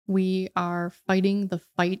we are fighting the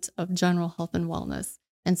fight of general health and wellness.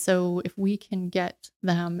 And so if we can get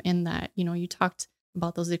them in that, you talked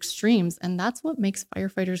about those extremes, and that's what makes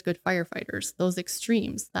firefighters good firefighters, those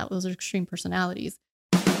extremes, those are extreme personalities.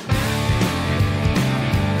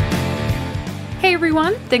 Hey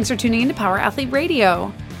everyone, thanks for tuning in to Power Athlete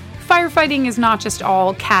Radio. Firefighting is not just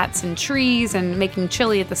all cats and trees and making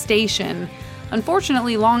chili at the station.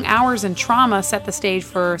 Unfortunately, long hours and trauma set the stage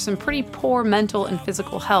for some pretty poor mental and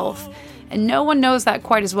physical health, and no one knows that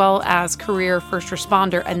quite as well as career first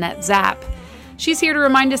responder Annette Zapp. She's here to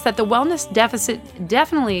remind us that the wellness deficit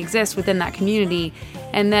definitely exists within that community,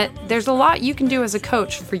 and that there's a lot you can do as a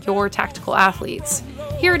coach for your tactical athletes.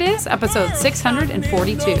 Here it is, episode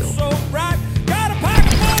 642.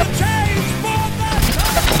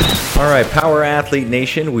 All right, Power Athlete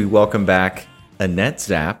Nation, we welcome back Annette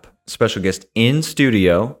Zapp, special guest in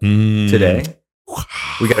studio today.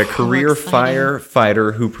 We got a career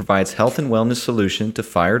firefighter who provides health and wellness solution to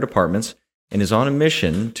fire departments and is on a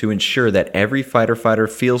mission to ensure that every fighter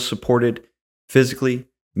feels supported physically,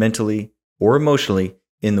 mentally, or emotionally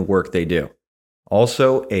in the work they do.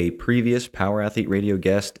 Also, a previous Power Athlete Radio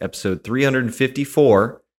guest, episode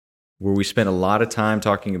 354, where we spent a lot of time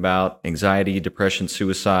talking about anxiety, depression,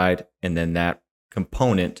 suicide, and then that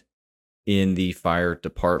component in the fire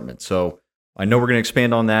department. So I know we're going to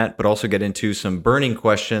expand on that, but also get into some burning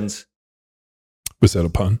questions. Was that a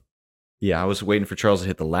pun? Yeah, I was waiting for Charles to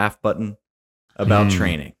hit the laugh button about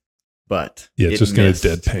training, but yeah, it's just going to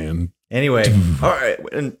deadpan. Anyway, all right,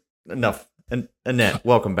 enough. And Annette,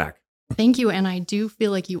 welcome back. Thank you. And I do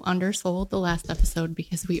feel like you undersold the last episode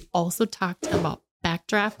because we also talked about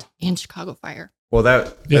Backdraft and Chicago Fire. Well,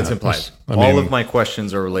 that's implied. All of my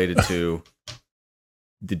questions are related to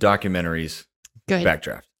the documentaries. Good.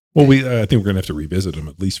 Backdraft. Well, I think we're going to have to revisit them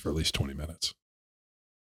at least 20 minutes.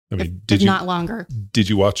 I mean, not longer. Did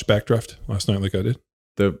you watch Backdraft last night like I did?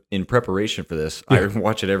 In preparation for this, I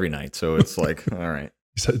watch it every night, so it's like, all right.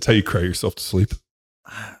 It's how you cry yourself to sleep.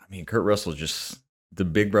 I mean, Kurt Russell's just the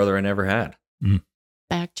big brother I never had.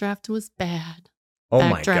 Backdraft was bad. Oh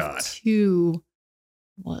Backdraft my God. 2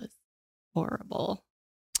 was horrible.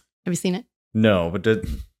 Have you seen it? No, but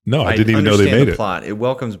I didn't even know they made the plot. It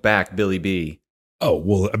welcomes back Billy B. Oh,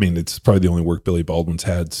 well, I mean, it's probably the only work Billy Baldwin's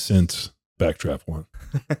had since Backdraft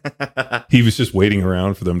 1. He was just waiting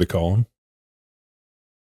around for them to call him.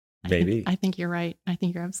 Maybe. I think you're right. I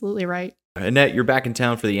think you're absolutely right. Annette, you're back in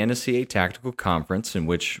town for the NSCA Tactical Conference, in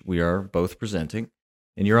which we are both presenting.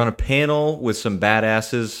 And you're on a panel with some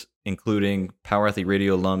badasses, including Power Athlete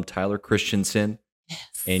Radio alum Tyler Christensen.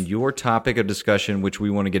 Yes. And your topic of discussion, which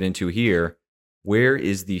we want to get into here, where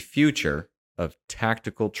is the future of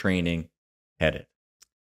tactical training headed?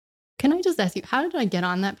 Can I just ask you, how did I get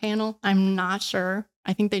on that panel? I'm not sure.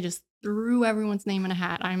 I think they just threw everyone's name in a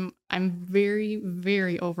hat. I'm very,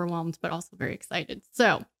 very overwhelmed, but also very excited.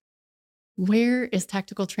 So where is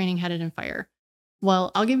tactical training headed in fire?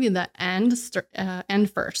 Well, I'll give you the end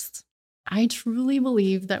first. I truly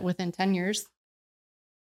believe that within 10 years,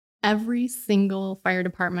 every single fire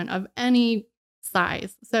department of any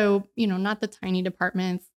size, so, not the tiny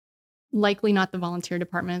departments, likely not the volunteer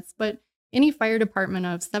departments, but any fire department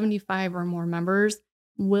of 75 or more members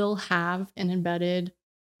will have an embedded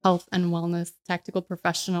health and wellness tactical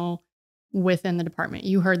professional within the department.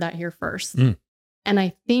 You heard that here first. And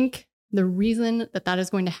I think the reason that is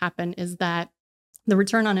going to happen is that the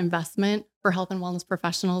return on investment for health and wellness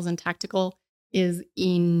professionals in tactical is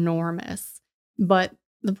enormous. But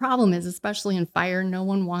the problem is, especially in fire, no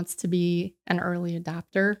one wants to be an early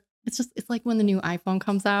adopter. It's like when the new iPhone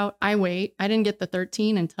comes out, I wait. I didn't get the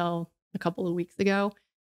 13 until a couple of weeks ago.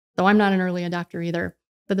 So I'm not an early adopter either.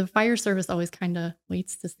 But the fire service always kind of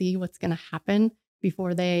waits to see what's going to happen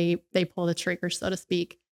before they pull the trigger, so to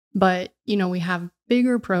speak. But, we have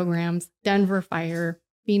bigger programs, Denver Fire,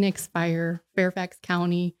 Phoenix Fire, Fairfax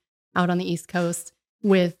County out on the East Coast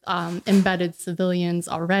with embedded civilians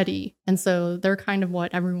already. And so they're kind of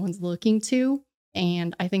what everyone's looking to.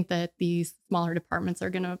 And I think that these smaller departments are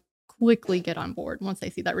going to quickly get on board once they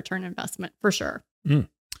see that return investment, for sure.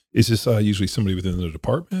 Is this usually somebody within the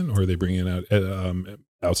department, or are they bringing out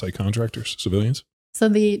outside contractors, civilians? So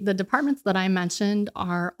the departments that I mentioned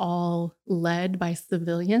are all led by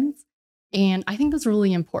civilians. And I think that's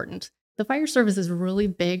really important. The fire service is really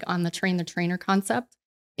big on the train the trainer concept.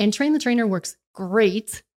 And train the trainer works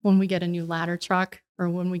great when we get a new ladder truck or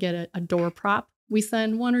when we get a door prop. We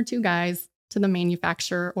send 1 or 2 guys to the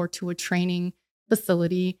manufacturer or to a training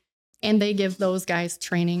facility, and they give those guys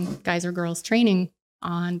or girls training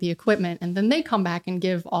on the equipment. And then they come back and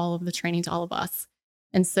give all of the training to all of us.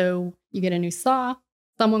 And so you get a new saw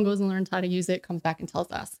Someone goes and learns how to use it, comes back and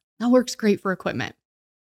tells us. That works great for equipment.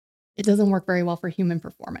 It doesn't work very well for human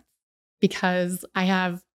performance because I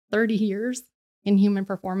have 30 years in human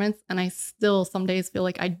performance and I still some days feel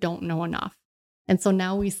like I don't know enough. And so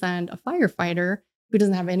now we send a firefighter who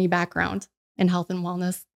doesn't have any background in health and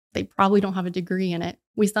wellness. They probably don't have a degree in it.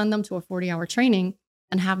 We send them to a 40-hour training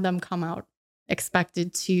and have them come out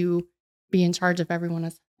expected to be in charge of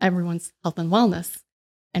everyone's health and wellness.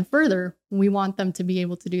 And further, we want them to be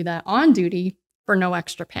able to do that on duty for no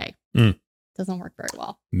extra pay. Doesn't work very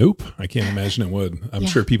well. Nope. I can't imagine it would. I'm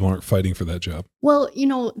sure people aren't fighting for that job. Well,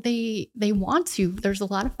 they want to. There's a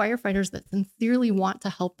lot of firefighters that sincerely want to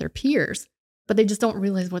help their peers, but they just don't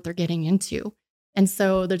realize what they're getting into. And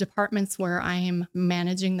so the departments where I am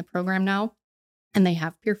managing the program now, and they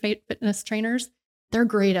have peer fitness trainers, they're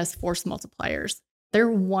great as force multipliers. They're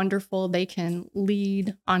wonderful. They can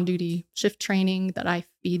lead on-duty shift training that I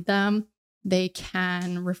feed them. They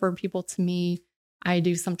can refer people to me. I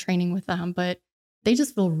do some training with them, but they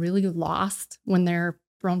just feel really lost when they're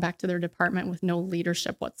thrown back to their department with no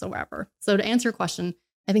leadership whatsoever. So to answer your question,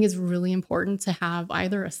 I think it's really important to have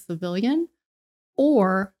either a civilian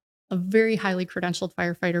or a very highly credentialed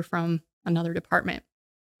firefighter from another department.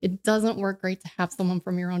 It doesn't work great to have someone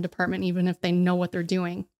from your own department, even if they know what they're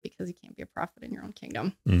doing, because you can't be a prophet in your own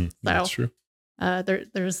kingdom. That's true.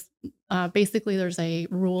 There's a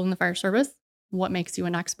rule in the fire service. What makes you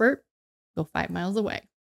an expert? Go 5 miles away.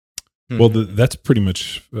 Well, that's pretty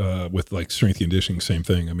much with like strength conditioning, same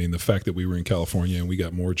thing. I mean, the fact that we were in California and we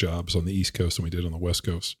got more jobs on the East Coast than we did on the West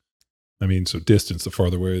Coast. I mean, so distance, the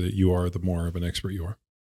farther away that you are, the more of an expert you are.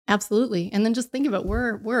 Absolutely. And then just think of it.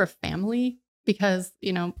 We're a family because,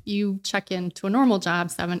 you check into a normal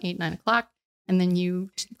job 7, 8, 9 o'clock, and then you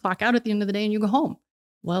clock out at the end of the day and you go home.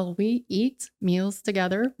 Well, we eat meals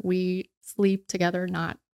together. We sleep together,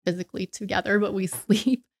 not physically together, but we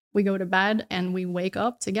sleep. We go to bed and we wake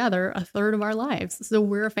up together a third of our lives. So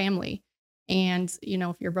we're a family. And,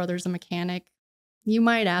 if your brother's a mechanic, you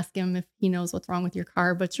might ask him if he knows what's wrong with your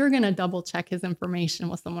car, but you're going to double check his information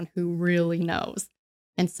with someone who really knows.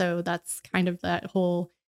 And so that's kind of that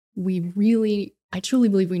whole, I truly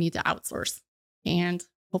believe we need to outsource. And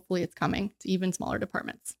hopefully it's coming to even smaller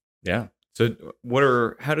departments. Yeah. So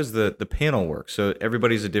how does the panel work? So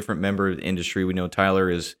everybody's a different member of the industry. We know Tyler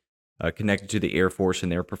is connected to the Air Force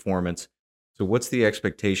and their performance. So what's the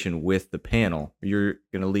expectation with the panel? You're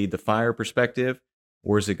going to lead the fire perspective,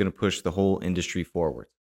 or is it going to push the whole industry forward?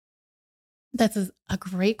 That's a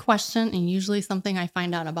great question, and usually something I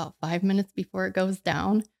find out about 5 minutes before it goes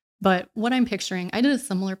down. But what I'm picturing, I did a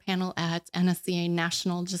similar panel at NSCA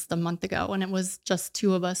National just a month ago, and it was just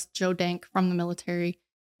two of us, Joe Dank from the military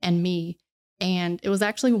and me. And it was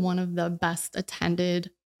actually one of the best attended.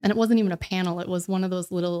 And it wasn't even a panel. It was one of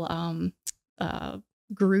those little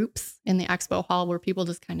groups in the expo hall where people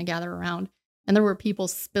just kind of gather around. And there were people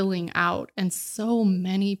spilling out. And so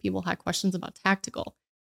many people had questions about tactical.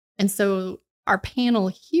 And so our panel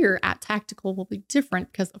here at Tactical will be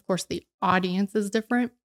different because, of course, the audience is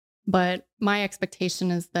different. But my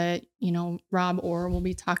expectation is that, Rob Orr will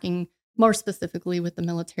be talking more specifically with the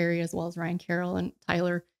military, as well as Ryan Carroll and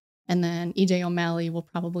Tyler. And then EJ O'Malley will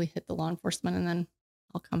probably hit the law enforcement, and then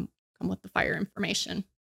I'll come with the fire information.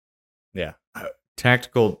 Yeah.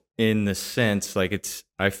 Tactical in the sense,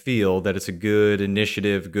 I feel that it's a good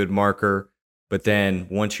initiative, good marker. But then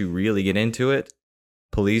once you really get into it,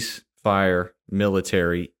 police, fire,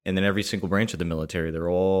 military, and then every single branch of the military, they're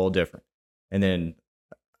all different. And then,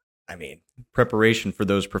 preparation for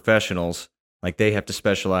those professionals, they have to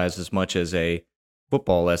specialize as much as a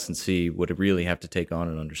football S&C would really have to take on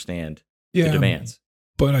and understand the demands.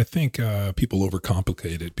 But I think people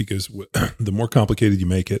overcomplicate it because the more complicated you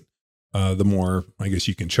make it, the more, I guess,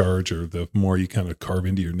 you can charge, or the more you kind of carve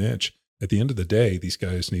into your niche. At the end of the day, these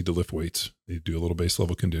guys need to lift weights. They do a little base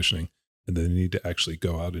level conditioning, and then they need to actually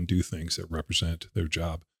go out and do things that represent their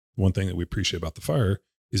job. One thing that we appreciate about the fire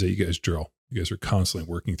is that you guys drill. You guys are constantly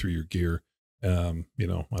working through your gear. I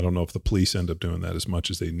don't know if the police end up doing that as much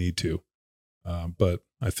as they need to. But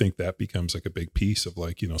I think that becomes like a big piece of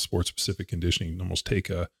sports specific conditioning. Almost take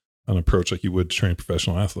an approach like you would to train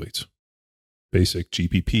professional athletes. Basic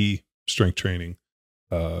GPP, strength training,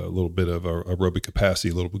 a little bit of aerobic capacity,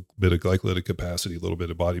 a little bit of glycolytic capacity, a little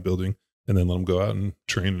bit of bodybuilding, and then let them go out and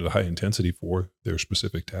train at a high intensity for their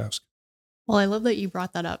specific task. Well, I love that you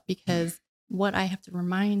brought that up because what I have to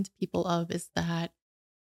remind people of is that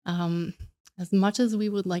as much as we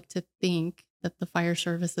would like to think that the fire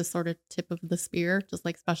service is sort of tip of the spear, just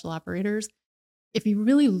like special operators, if you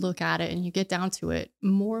really look at it and you get down to it,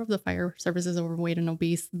 more of the fire service is overweight and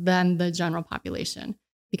obese than the general population,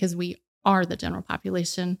 because we are the general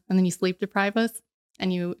population. And then you sleep deprive us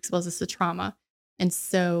and you expose us to trauma. And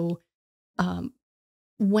so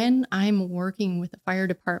when I'm working with the fire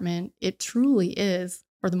department, it truly is,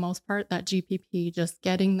 for the most part, that GPP, just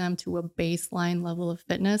getting them to a baseline level of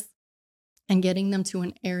fitness and getting them to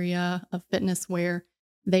an area of fitness where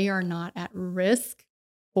they are not at risk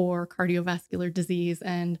for cardiovascular disease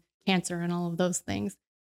and cancer and all of those things.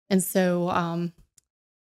 And so,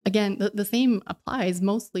 again, the same applies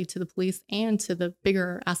mostly to the police and to the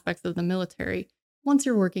bigger aspects of the military. Once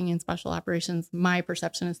you're working in special operations, my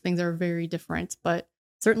perception is things are very different, but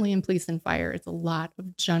certainly in police and fire, it's a lot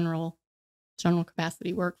of general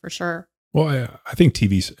capacity work for sure. Well, I think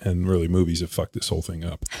TVs and really movies have fucked this whole thing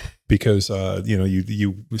up because,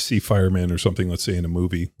 you see firemen or something, let's say in a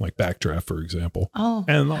movie like Backdraft, for example,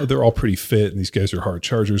 and they're all pretty fit and these guys are hard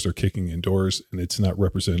chargers, they're kicking indoors, and it's not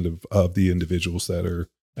representative of the individuals that are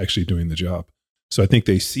actually doing the job. So I think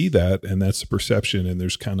they see that, and that's the perception, and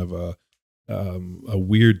there's kind of a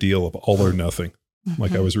weird deal of all or nothing. Mm-hmm.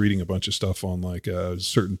 Like I was reading a bunch of stuff on like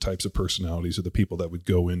certain types of personalities of the people that would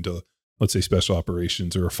go into, let's say, special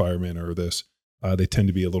operations or a fireman or this, they tend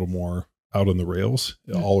to be a little more out on the rails,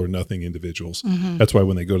 all or nothing individuals. Mm-hmm. That's why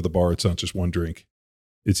when they go to the bar, it's not just one drink.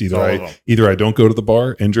 It's either I don't go to the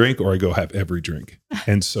bar and drink, or I go have every drink.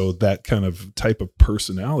 And so that kind of type of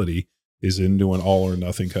personality is into an all or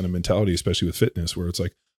nothing kind of mentality, especially with fitness, where it's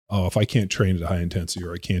like, oh, if I can't train at a high intensity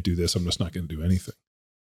or I can't do this, I'm just not going to do anything.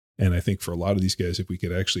 And I think for a lot of these guys, if we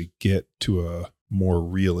could actually get to a more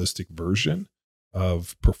realistic version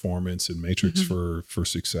of performance and matrix for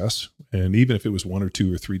success, and even if it was 1 or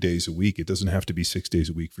 2 or 3 days a week, it doesn't have to be 6 days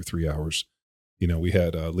a week for 3 hours. We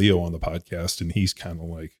had Leo on the podcast, and he's kind of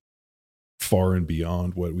like far and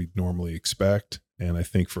beyond what we'd normally expect. And I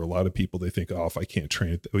think for a lot of people, they think, oh, if I can't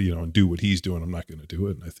train it, and do what he's doing, I'm not going to do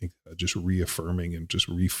it. And I think just reaffirming and just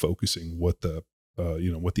refocusing what the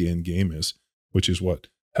end game is, which is what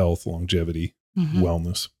health, longevity,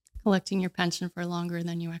 wellness, collecting your pension for longer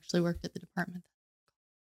than you actually worked at the department.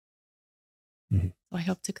 Mm-hmm. So I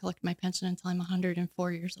hope to collect my pension until I'm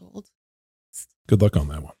 104 years old. Good luck on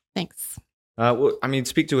that one. Thanks.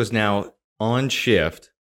 Speak to us now on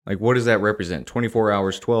shift. Like, what does that represent? 24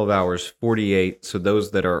 hours, 12 hours, 48. So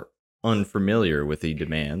those that are unfamiliar with the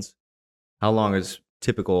demands, how long is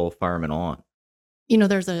typical fireman on?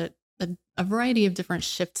 There's a variety of different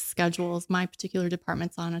shift schedules. My particular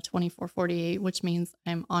department's on a 24/48, which means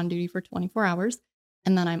I'm on duty for 24 hours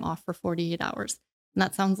and then I'm off for 48 hours. And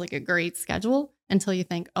that sounds like a great schedule until you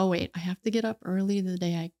think, oh, wait, I have to get up early the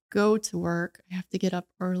day I go to work. I have to get up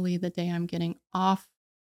early the day I'm getting off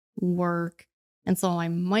work. And so I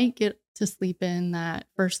might get to sleep in that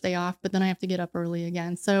first day off, but then I have to get up early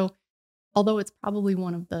again. So although it's probably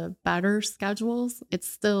one of the better schedules, it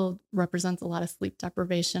still represents a lot of sleep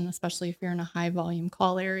deprivation, especially if you're in a high volume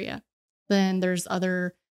call area. Then there's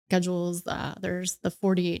other schedules. There's the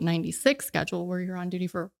 48-96 schedule where you're on duty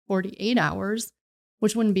for 48 hours,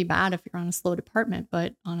 which wouldn't be bad if you're on a slow department,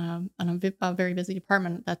 but on a very busy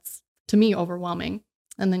department, that's, to me, overwhelming.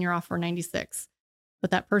 And then you're off for 96. But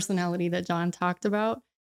that personality that John talked about,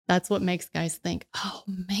 that's what makes guys think, oh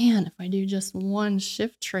man, if I do just one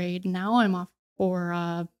shift trade, now I'm off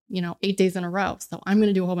for 8 days in a row. So I'm going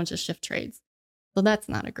to do a whole bunch of shift trades. So that's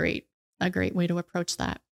not a great way to approach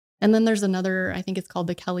that. And then there's another, I think it's called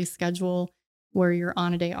the Kelly schedule, where you're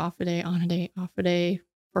on a day, off a day, on a day, off a day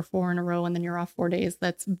for 4 in a row, and then you're off 4 days.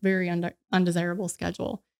 That's a very undesirable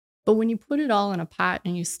schedule. But when you put it all in a pot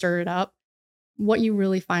and you stir it up, what you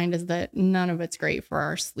really find is that none of it's great for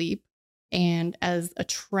our sleep. And as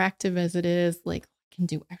attractive as it is, like I can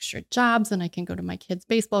do extra jobs and I can go to my kids'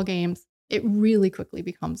 baseball games, it really quickly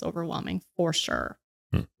becomes overwhelming for sure.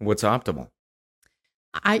 What's optimal?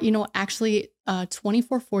 Actually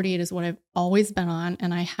 24/48 is what I've always been on.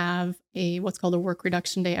 And I have what's called a work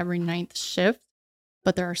reduction day every 9th shift.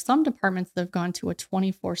 But there are some departments that have gone to a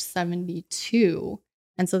 24/72.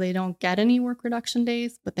 And so they don't get any work reduction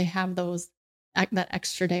days, but they have that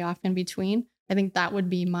extra day off in between. I think that would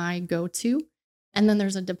be my go-to. And then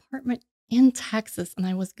there's a department in Texas, and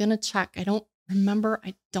I was going to check. I don't remember.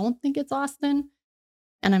 I don't think it's Austin,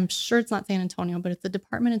 and I'm sure it's not San Antonio, but it's a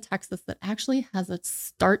department in Texas that actually has a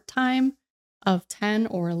start time of 10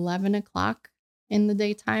 or 11 o'clock in the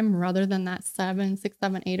daytime rather than that 7, 6,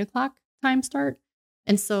 7, 8 o'clock time start.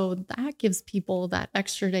 And so that gives people that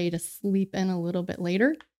extra day to sleep in a little bit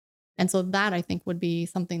later. And so that, I think, would be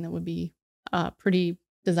something that would be pretty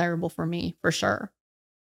desirable for me, for sure.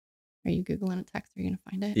 Are you Googling a text? Are you going to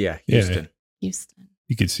find it? Yeah, Houston. Houston.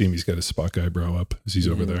 You can see him. He's got his Spock eyebrow up as he's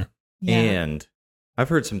over there. Yeah. And I've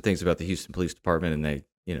heard some things about the Houston Police Department, and they,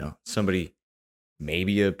 somebody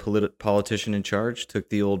maybe a politician in charge took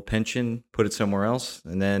the old pension, put it somewhere else,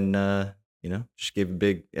 and then just gave a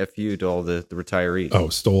big FU to all the retirees. Oh,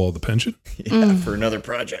 stole all the pension? Yeah, for another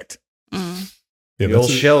project. Yeah, the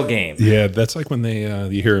old shell game. Yeah, that's like when they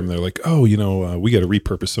you hear them, they're like, oh, we got to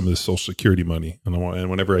repurpose some of the Social Security money. And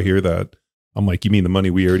whenever I hear that, I'm like, you mean the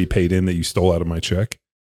money we already paid in that you stole out of my check?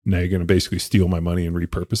 Now you're going to basically steal my money and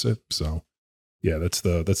repurpose it. So yeah, that's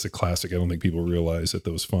the classic. I don't think people realize that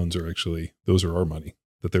those funds are those are our money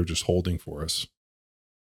that they're just holding for us.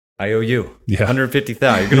 I owe you. Yeah.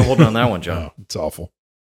 150,000. You're going to hold on that one, John. Oh, it's awful.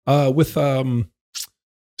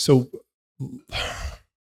 So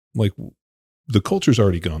like the culture's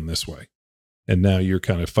already gone this way, and now you're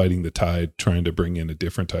kind of fighting the tide, trying to bring in a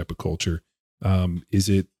different type of culture. Is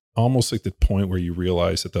it almost like the point where you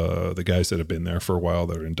realize that the guys that have been there for a while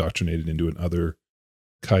that are indoctrinated into another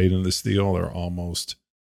kite in this deal are almost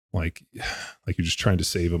like you're just trying to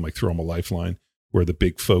save them, like throw them a lifeline, where the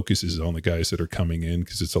big focus is on the guys that are coming in,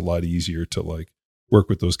 because it's a lot easier to like work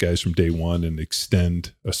with those guys from day one and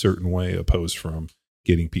extend a certain way opposed from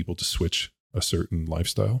getting people to switch a certain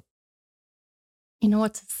lifestyle? You know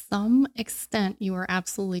what? To some extent, you are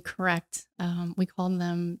absolutely correct. We call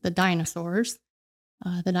them the dinosaurs.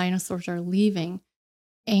 The dinosaurs are leaving,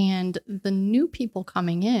 and the new people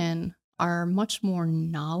coming in are much more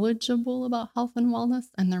knowledgeable about health and wellness,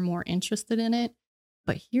 and they're more interested in it.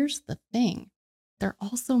 But here's the thing. They're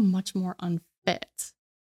also much more unfit,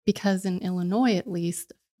 because in Illinois, at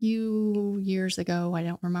least a few years ago, I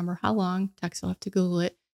don't remember how long, Tex, you'll have to Google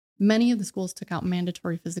it, many of the schools took out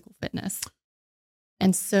mandatory physical fitness.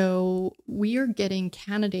 And so we are getting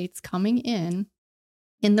candidates coming in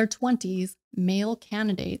their 20s, male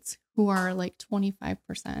candidates who are like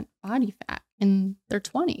 25% body fat in their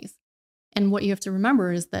 20s. And what you have to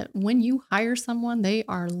remember is that when you hire someone, they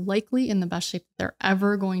are likely in the best shape they're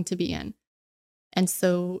ever going to be in. And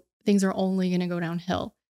so things are only going to go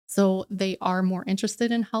downhill. So they are more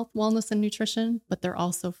interested in health, wellness, and nutrition, but they're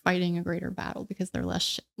also fighting a greater battle because they're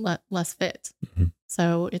less fit. Mm-hmm.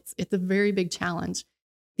 So it's a very big challenge.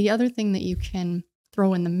 The other thing that you can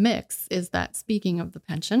throw in the mix is that, speaking of the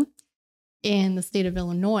pension, in the state of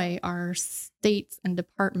Illinois, our states and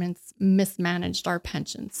departments mismanaged our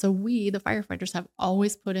pension. So we, the firefighters, have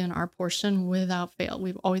always put in our portion without fail.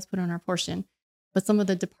 We've always put in our portion. But some of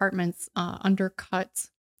the departments undercut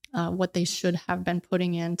what they should have been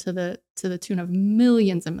putting in to the tune of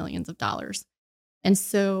millions and millions of dollars. And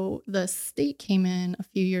so the state came in a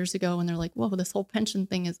few years ago and they're like, whoa, this whole pension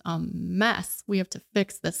thing is a mess. We have to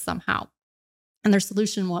fix this somehow. And their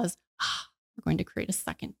solution was, we're going to create a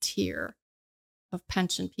second tier of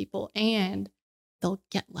pension people, and they'll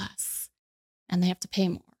get less, and they have to pay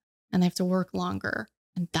more, and they have to work longer,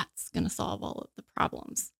 and that's going to solve all of the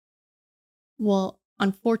problems. Well,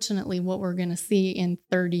 unfortunately, what we're going to see in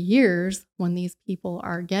 30 years when these people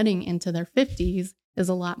are getting into their 50s is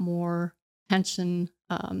a lot more pension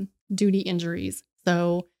duty injuries.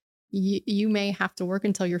 So you may have to work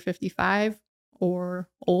until you're 55 or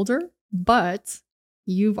older, but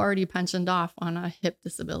you've already pensioned off on a hip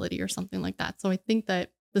disability or something like that. So I think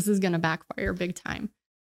that this is going to backfire big time.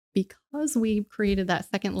 Because we created that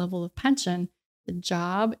second level of pension, the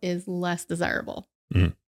job is less desirable.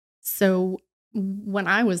 Mm. So when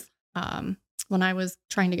I was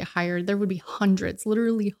trying to get hired, there would be hundreds,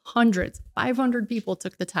 literally hundreds, 500 people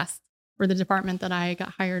took the test for the department that I got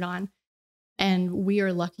hired on. And we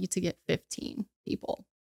are lucky to get 15 people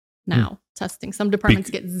now testing. Some departments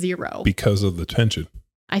get 0. Because of the pension.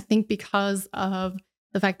 I think because of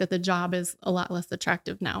the fact that the job is a lot less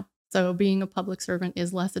attractive now. So being a public servant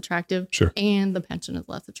is less attractive. Sure. And the pension is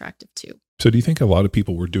less attractive too. So do you think a lot of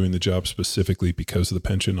people were doing the job specifically because of the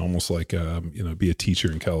pension, almost like, be a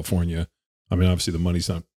teacher in California? I mean, obviously the money's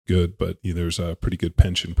not good, but there's a pretty good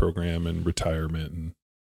pension program and retirement. And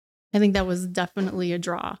I think that was definitely a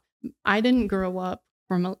draw. I didn't grow up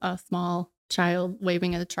from a small child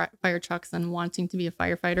waving at the fire trucks and wanting to be a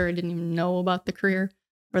firefighter. I didn't even know about the career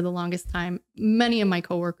for the longest time. Many of my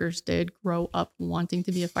coworkers did grow up wanting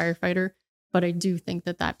to be a firefighter, but I do think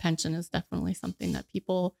that pension is definitely something that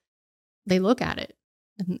people, they look at it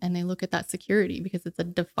and they look at that security because it's a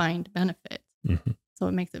defined benefit. Mm-hmm. So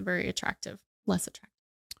it makes it very attractive, less attractive.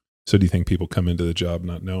 So do you think people come into the job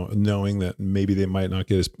not knowing that maybe they might not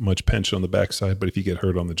get as much pension on the backside, but if you get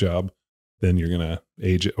hurt on the job, then you're going to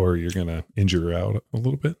age it or you're going to injure out a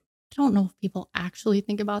little bit? I don't know if people actually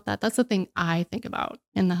think about that. That's the thing I think about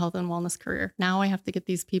in the health and wellness career. Now I have to get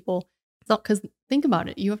these people, because think about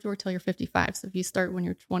it. You have to work till you're 55. So if you start when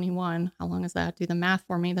you're 21, how long is that? Do the math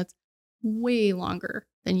for me. That's way longer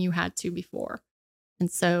than you had to before. And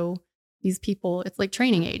so these people, it's like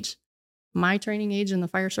training age. my training age in the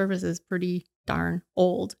fire service is pretty darn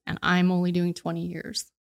old, and I'm only doing 20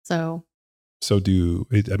 years. So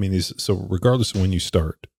regardless of when you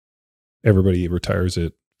start, everybody retires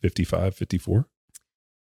at 55, 54?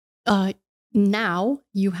 Now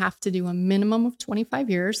you have to do a minimum of 25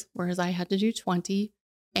 years, whereas I had to do 20,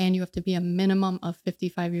 and you have to be a minimum of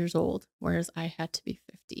 55 years old, whereas I had to be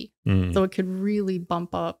 50. So it could really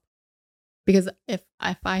bump up, because if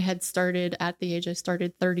I had started at the age I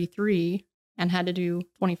started, 33, and had to do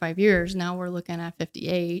 25 years, now we're looking at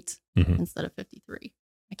 58 instead of 53.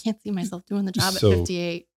 I can't see myself doing the job at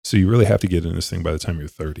 58. So you really have to get in this thing by the time you're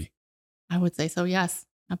 30. I would say so, yes,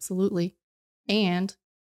 absolutely. And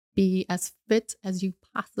be as fit as you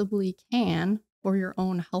possibly can for your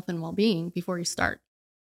own health and well-being before you start.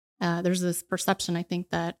 There's this perception, I think,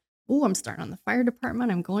 that, I'm starting on the fire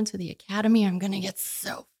department, I'm going to the academy, I'm going to get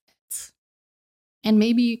so fit. And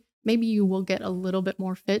maybe you will get a little bit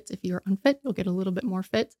more fit. If you're unfit, you'll get a little bit more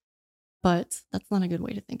fit. But that's not a good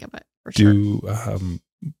way to think of it, for sure.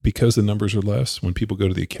 Because the numbers are less, when people go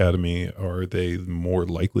to the academy, are they more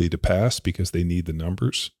likely to pass because they need the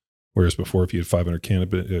numbers? Whereas before, if you had 500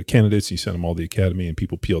 candidates, you sent them all to the academy and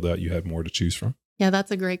people peeled out, you had more to choose from? Yeah,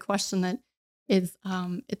 that's a great question. That is,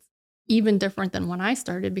 it's even different than when I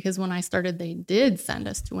started, because when I started, they did send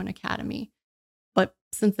us to an academy. But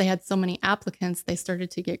since they had so many applicants, they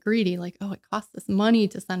started to get greedy. Like, it costs us money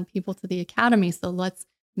to send people to the academy, so let's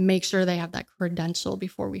make sure they have that credential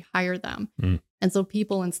before we hire them. And so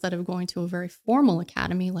people, instead of going to a very formal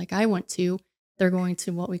academy like I went to, they're going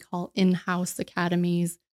to what we call in-house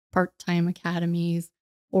academies, part-time academies,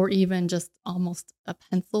 or even just almost a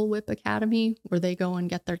pencil whip academy, where they go and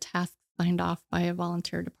get their tasks signed off by a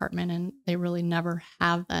volunteer department, and they really never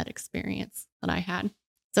have that experience that I had.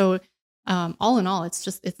 So all in all, it's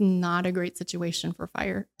not a great situation for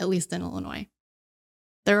fire, at least in Illinois.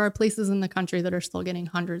 There are places in the country that are still getting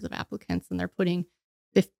hundreds of applicants, and they're putting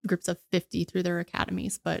groups of 50 through their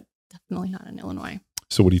academies, but definitely not in Illinois.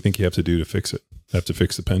 So what do you think you have to do to fix it? Have to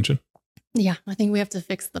fix the pension? Yeah, I think we have to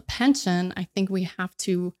fix the pension. I think we have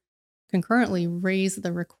to concurrently raise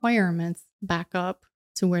the requirements back up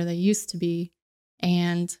to where they used to be.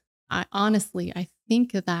 And I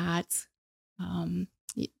think that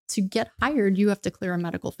to get hired, you have to clear a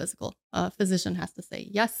medical physical. A physician has to say,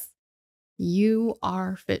 yes, you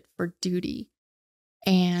are fit for duty.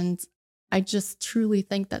 And I just truly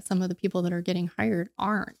think that some of the people that are getting hired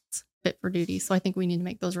aren't fit for duty. So I think we need to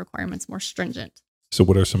make those requirements more stringent. So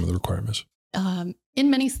what are some of the requirements? In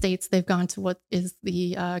many states, they've gone to what is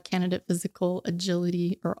the Candidate Physical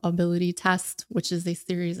Agility or Ability Test, which is a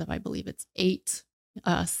series of, I believe it's 8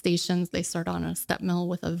 stations. They start on a step mill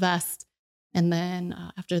with a vest. And then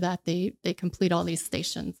after that, they complete all these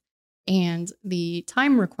stations. And the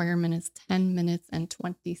time requirement is 10 minutes and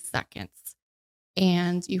 20 seconds.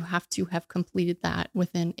 And you have to have completed that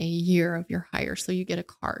within a year of your hire. So you get a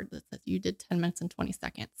card that says you did 10 minutes and 20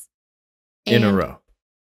 seconds. In a row.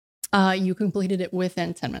 You completed it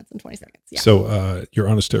within 10 minutes and 20 seconds. Yeah. So you're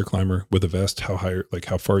on a stair climber with a vest. How high,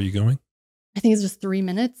 how far are you going? I think it's just 3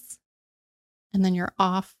 minutes. And then you're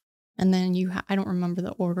off. And then I don't remember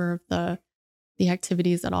the order of the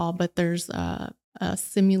activities at all, but there's a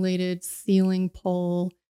simulated ceiling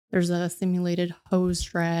pull. There's a simulated hose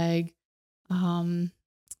drag. I'm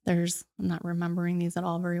not remembering these at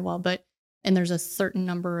all very well, and there's a certain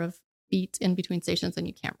number of feet in between stations and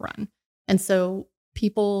you can't run. And so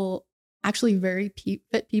people, actually very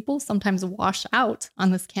fit people, sometimes wash out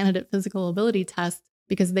on this candidate physical ability test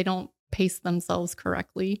because they don't pace themselves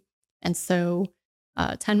correctly. And so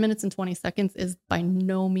 10 minutes and 20 seconds is by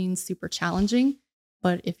no means super challenging,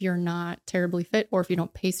 but if you're not terribly fit or if you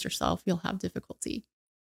don't pace yourself, you'll have difficulty.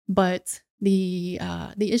 But the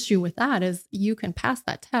issue with that is you can pass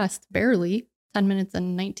that test barely, 10 minutes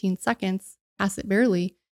and 19 seconds, pass it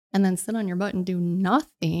barely, and then sit on your butt and do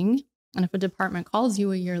nothing. And if a department calls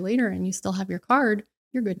you a year later and you still have your card,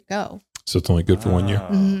 you're good to go. So it's only good for 1 year?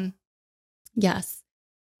 Mm-hmm. Yes.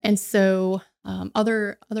 And so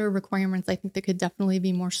other requirements, I think that could definitely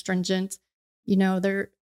be more stringent.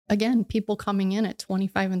 Again, people coming in at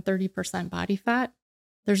 25 and 30% body fat,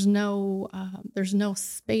 there's no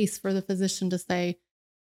space for the physician to say,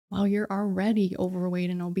 well, you're already overweight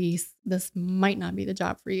and obese. This might not be the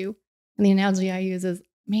job for you. And the analogy I use is,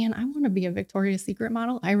 man, I want to be a Victoria's Secret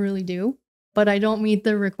model. I really do, but I don't meet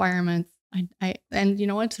the requirements. And you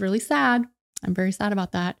know what? It's really sad. I'm very sad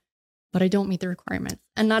about that, but I don't meet the requirements.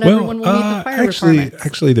 And not everyone will meet the fire requirements.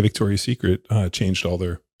 Actually, the Victoria's Secret changed all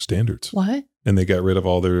their standards. What? And they got rid of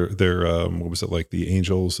all their what was it, like the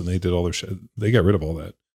angels, and they did all their shit. They got rid of all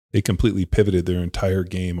that. They completely pivoted their entire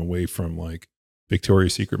game away from like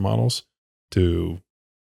Victoria's Secret models to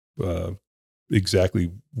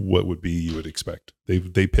exactly what would be you would expect.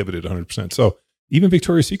 They pivoted 100%. So even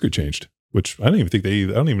Victoria's Secret changed, which I don't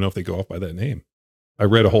even know if they go off by that name. I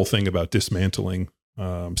read a whole thing about dismantling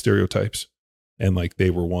stereotypes, and like they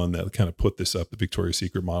were one that kind of put this up, the Victoria's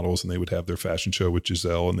Secret models, and they would have their fashion show with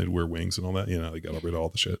Giselle, and they'd wear wings and all that. They got rid of all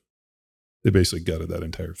the shit. They basically gutted that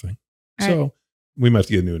entire thing. All so right. we might have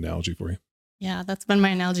to get a new analogy for you. Yeah, that's been my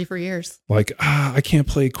analogy for years. Like, I can't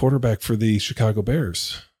play quarterback for the Chicago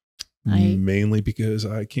Bears. Mainly because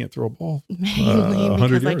I can't throw a ball. Mainly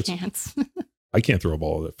 100 because yards. I can't. I can't throw a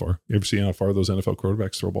ball that far. You ever see how far those NFL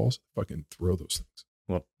quarterbacks throw balls? Fucking throw those things.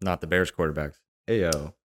 Well, not the Bears quarterbacks.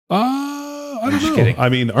 Ayo. I don't just know. kidding. I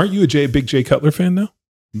mean, aren't you a big Jay Cutler fan now?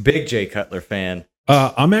 Big Jay Cutler fan.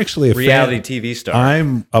 I'm actually a reality fan. TV star.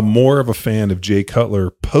 I'm more of a fan of Jay Cutler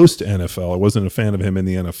post NFL. I wasn't a fan of him in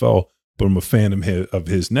the NFL, but I'm a fan of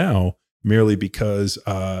his now, merely because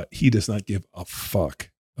he does not give a fuck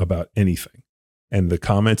about anything. And the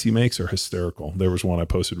comments he makes are hysterical. There was one I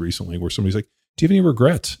posted recently where somebody's like, do you have any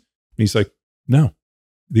regrets? And he's like, no.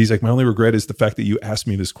 He's like, my only regret is the fact that you asked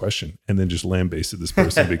me this question, and then just lambasted this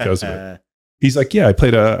person because of it. He's like, yeah, I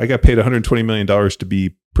got paid $120 million to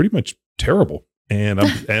be pretty much terrible. And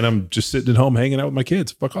I'm just sitting at home hanging out with my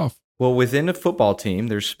kids. Fuck off. Well, within a football team,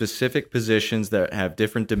 there's specific positions that have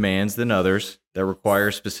different demands than others that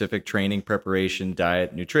require specific training, preparation,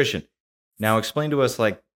 diet, nutrition. Now, explain to us,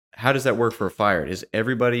 like, how does that work for a fire? Is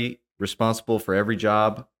everybody responsible for every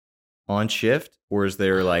job on shift? Or is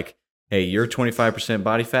there like, hey, you're 25%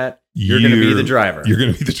 body fat, you're going to be the driver. You're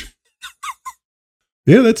going to be the driver.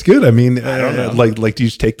 Yeah, that's good. I mean, I don't know. Like, do you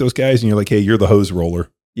just take those guys and you're like, hey, you're the hose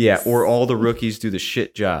roller? Yeah, or all the rookies do the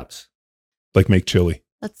shit jobs. Like make chili.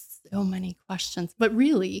 That's so many questions. But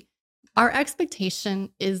really, our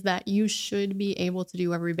expectation is that you should be able to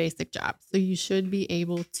do every basic job. So you should be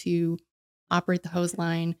able to operate the hose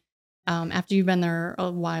line. After you've been there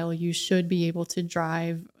a while, you should be able to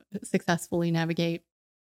drive, successfully navigate.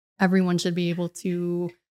 Everyone should be able to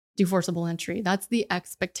do forcible entry. That's the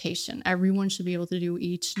expectation. Everyone should be able to do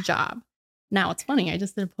each job. Now, it's funny. I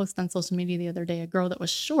just did a post on social media the other day. A girl that was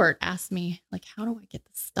short asked me, like, how do I get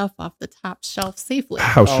the stuff off the top shelf safely?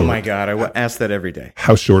 How short? Oh my God, I ask that every day.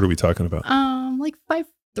 How short are we talking about? Like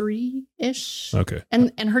 5'3" Okay.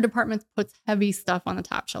 And her department puts heavy stuff on the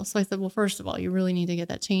top shelf. So I said, well, first of all, you really need to get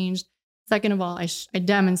that changed. Second of all, I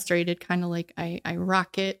demonstrated kind of like I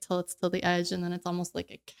rock it till it's to the edge, and then it's almost like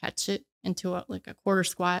I catch it into a quarter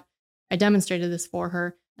squat. I demonstrated this for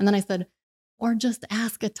her. And then I said, or just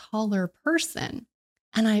ask a taller person.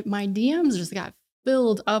 And my DMs just got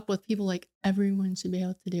filled up with people like, everyone should be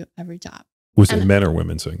able to do every job. Was it men or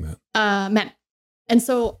women saying that? Men. And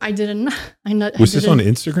so I did Was this on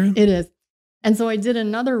Instagram? It is. And so I did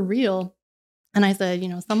another reel, and I said,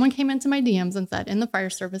 someone came into my DMs and said, in the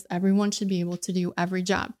fire service, everyone should be able to do every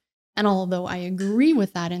job. And although I agree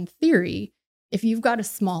with that in theory, if you've got a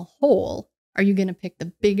small hole, are you going to pick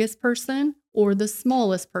the biggest person or the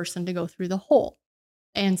smallest person to go through the hole?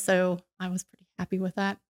 And so I was pretty happy with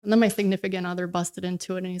that. And then my significant other busted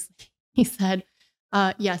into it, and he said,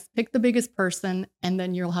 yes, pick the biggest person, and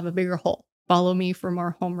then you'll have a bigger hole. Follow me for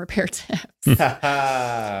more home repair tips.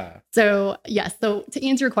 So, yes. So to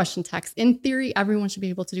answer your question, Tex, in theory, everyone should be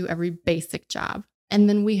able to do every basic job. And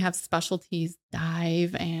then we have specialties,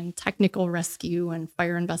 dive and technical rescue and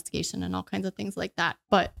fire investigation and all kinds of things like that.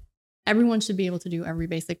 But everyone should be able to do every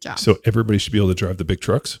basic job. So everybody should be able to drive the big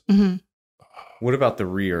trucks? Mm-hmm. What about the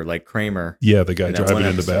rear, like Kramer? Yeah, the guy in that driving one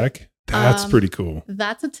in the episode. back. That's pretty cool.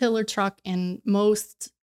 That's a tiller truck, and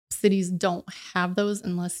most cities don't have those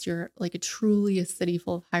unless you're like truly a city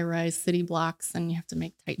full of high-rise city blocks and you have to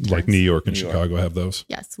make tight turns. Like New York and New York. Chicago have those.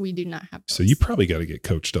 Yes, we do not have those. So you probably got to get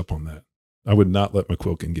coached up on that. I would not let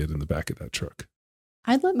McQuilkin get in the back of that truck.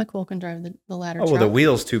 I'd let McQuilkin drive the ladder Oh, truck. well, the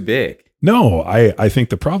wheel's too big. No, I think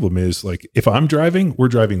the problem is like if I'm driving, we're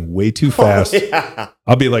driving way too fast. Oh, yeah.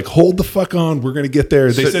 I'll be like, hold the fuck on. We're going to get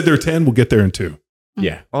there. They said they're 10. We'll get there in 2.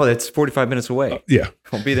 Yeah. Oh, that's 45 minutes away. Yeah.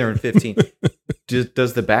 I'll be there in 15.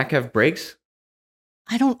 Does the back have brakes?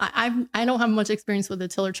 I don't have much experience with the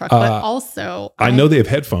tiller truck, but also I know they have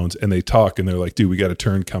headphones and they talk and they're like, dude, we got a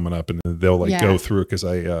turn coming up, and they'll like Yeah. go through it. Cause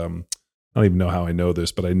I don't even know how I know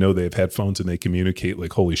this, but I know they have headphones and they communicate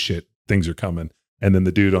like, holy shit, things are coming. And then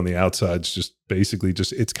the dude on the outside's just basically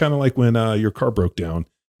it's kind of like when your car broke down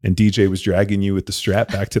and DJ was dragging you with the strap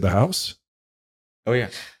back to the house. Oh, yeah.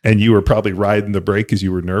 And you were probably riding the brake because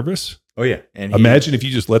you were nervous. Oh, yeah. And Imagine if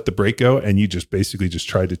you just let the brake go and you just basically just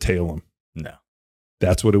tried to tail him. No.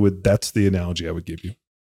 That's the analogy I would give you.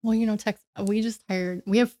 Well,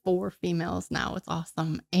 we have 4 females now. It's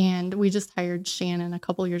awesome. And we just hired Shannon a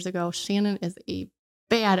couple years ago. Shannon is a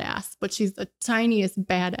badass, but she's the tiniest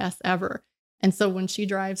badass ever. And so when she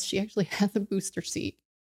drives, she actually has a booster seat.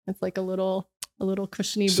 It's like a little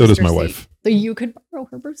cushiony So booster does my seat. wife. So you could borrow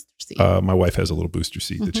her booster seat. My wife has a little booster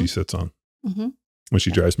seat that she sits on. Mm-hmm. When she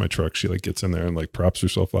drives my truck, she like gets in there and like props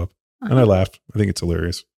herself up. Uh-huh. And I laugh. I think it's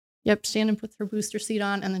hilarious. Yep. Shannon puts her booster seat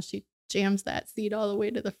on and then she jams that seat all the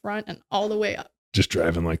way to the front and all the way up. Just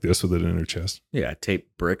driving like this with it in her chest. Yeah, tape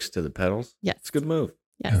bricks to the pedals. Yes. It's a good move.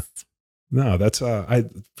 Yes. Yeah. No, that's I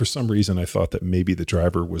for some reason I thought that maybe the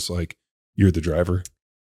driver was like, you're the driver.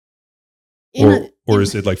 Or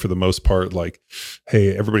is it like for the most part, like,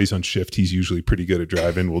 hey, everybody's on shift. He's usually pretty good at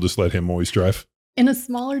driving. We'll just let him always drive. In a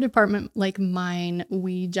smaller department like mine,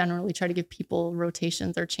 we generally try to give people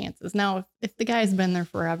rotations or chances. Now, if the guy's been there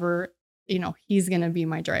forever, he's going to be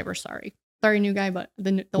my driver. Sorry, new guy, but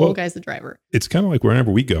the old guy's the driver. It's kind of like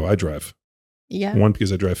wherever we go, I drive. Yeah. One,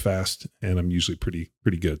 because I drive fast and I'm usually pretty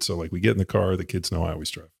good. So like we get in the car, the kids know I always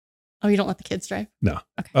drive. Oh, you don't let the kids drive? No.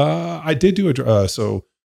 Okay. I did do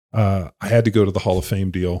I had to go to the Hall of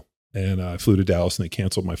Fame deal and I flew to Dallas and they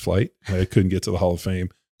canceled my flight. I couldn't get to the Hall of Fame.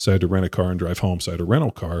 So I had to rent a car and drive home. So I had a rental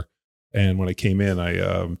car. And when I came in,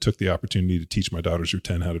 I took the opportunity to teach my daughters who are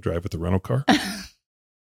 10 how to drive with the rental car.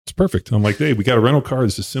 It's perfect. I'm like, hey, we got a rental car.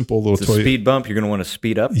 It's a simple little it's a toy. Speed bump. You're going to want to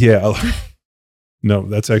speed up. Yeah. No,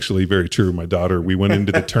 that's actually very true. My daughter, we went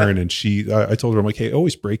into the turn and I told her, I'm like, hey,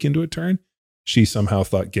 always brake into a turn. She somehow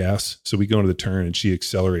thought gas. So we go into the turn and she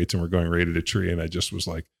accelerates and we're going right at a tree. And I just was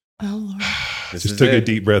like, oh, Lord. Just took a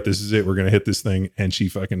deep breath. This is it. We're going to hit this thing. And she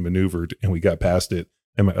fucking maneuvered and we got past it.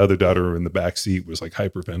 And my other daughter in the back seat was like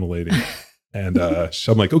hyperventilating. And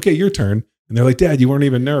so I'm like, okay, your turn. And they're like, Dad, you weren't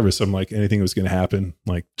even nervous. I'm like, anything was going to happen,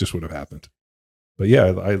 like just would have happened. But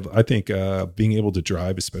yeah, I think being able to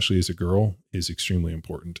drive, especially as a girl, is extremely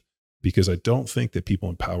important because I don't think that people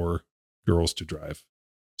empower girls to drive,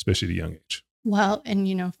 especially at a young age. Well,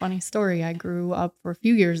 and funny story. I grew up for a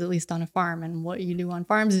few years, at least on a farm. And what you do on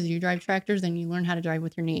farms is you drive tractors and you learn how to drive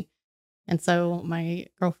with your knee. And so my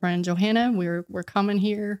girlfriend, Johanna, we're coming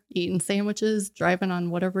here, eating sandwiches, driving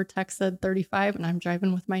on whatever Tex said 35. And I'm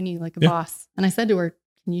driving with my knee like a boss. And I said to her,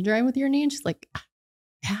 can you drive with your knee? And she's like,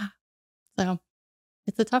 yeah. So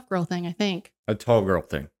it's a tough girl thing, I think. A tall girl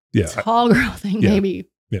thing. Yeah. Tall girl thing, maybe.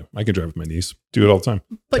 Yeah. I can drive with my knees. Do it all the time.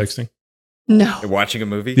 But texting. No. You're watching a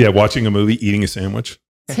movie? Yeah. Watching a movie, eating a sandwich.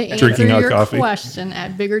 To drinking answer hot your coffee. question,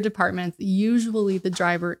 at bigger departments, usually the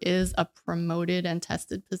driver is a promoted and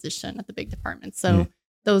tested position at the big department. So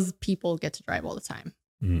those people get to drive all the time.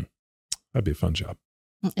 That'd be a fun job.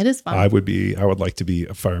 It is fun. I would like to be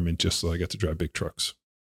a fireman just so I get to drive big trucks.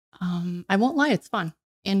 I won't lie, it's fun.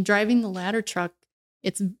 And driving the ladder truck,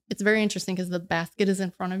 it's very interesting because the basket is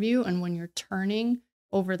in front of you. And when you're turning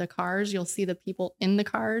over the cars, you'll see the people in the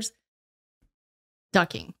cars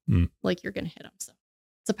ducking like you're going to hit them. So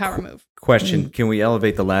it's a power move. Question. Can we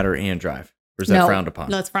elevate the ladder and drive? Or is that frowned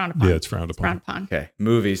upon? No, it's frowned upon. Yeah, it's frowned upon. Okay.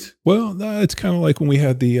 Movies. Well, it's kind of like when we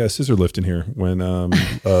had the scissor lift in here when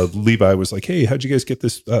Levi was like, hey, how'd you guys get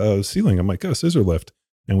this ceiling? I'm like, oh, scissor lift.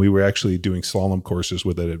 And we were actually doing slalom courses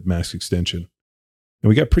with it at Max Extension. And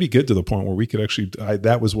we got pretty good to the point where we could actually,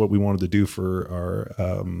 that was what we wanted to do for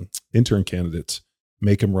our intern candidates,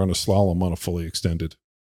 make them run a slalom on a fully extended.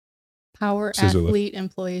 Power athlete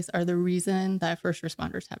employees are the reason that first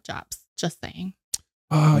responders have jobs. Just saying.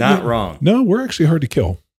 Not wrong. No, we're actually hard to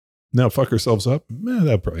kill. Now, fuck ourselves up.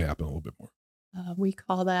 That'll probably happen a little bit more. We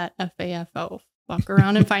call that FAFO. Fuck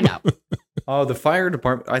around and find out. Oh, the fire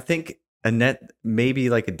department. I think, Annette,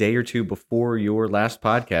 maybe like a day or two before your last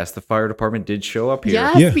podcast, the fire department did show up here.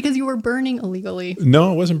 Yes, because you were burning illegally.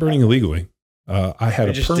 No, it wasn't burning illegally. I had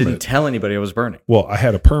a just permit. Didn't tell anybody I was burning. Well, I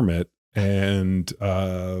had a permit. And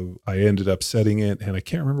I ended up setting it, and I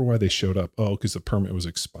can't remember why they showed up. Oh, because the permit was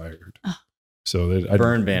expired. So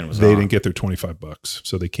burn ban was they on. didn't get their $25.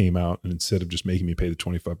 So they came out, and instead of just making me pay the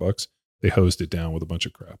 $25, they hosed it down with a bunch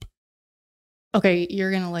of crap. Okay,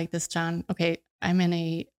 you're gonna like this, John. Okay, I'm in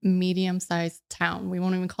a medium-sized town. We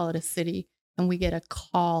won't even call it a city. And we get a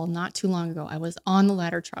call not too long ago. I was on the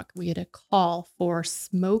ladder truck. We get a call for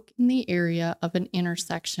smoke in the area of an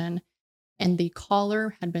intersection. And the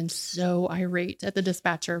caller had been so irate at the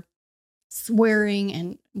dispatcher, swearing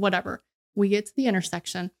and whatever. We get to the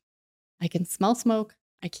intersection. I can smell smoke.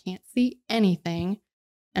 I can't see anything.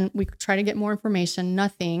 And we try to get more information,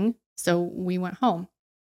 nothing. So we went home.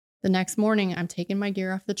 The next morning, I'm taking my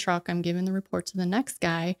gear off the truck. I'm giving the report to the next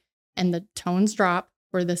guy, and the tones drop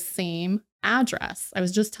for the same address. I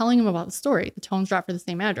was just telling him about the story. The tones drop for the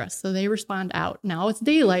same address. So they respond out. Now it's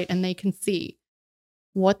daylight and they can see.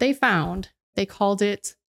 what they found, they called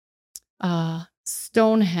it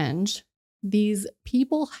Stonehenge. These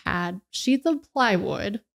people had sheets of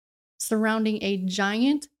plywood surrounding a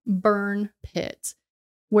giant burn pit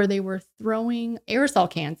where they were throwing aerosol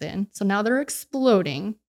cans in. So now they're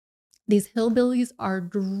exploding. These hillbillies are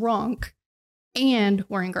drunk and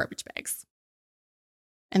wearing garbage bags.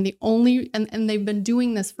 And and they've been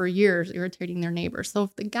doing this for years, irritating their neighbors. So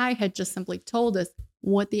if the guy had just simply told us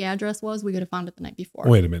what the address was, we could have found it the night before.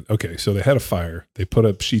 Wait a minute. Okay, so they had a fire. They put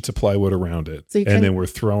up sheets of plywood around it, and then we're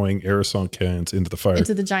throwing aerosol cans into the fire.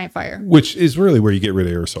 Into the giant fire. Which is really where you get rid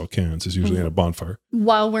of aerosol cans, is usually in a bonfire.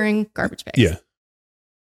 While wearing garbage bags. Yeah.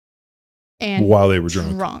 And while they were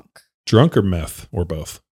drunk. Drunk or meth, or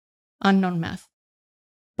both? Unknown meth,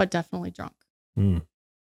 but definitely drunk.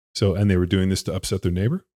 So, and they were doing this to upset their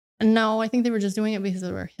neighbor? No, I think they were just doing it because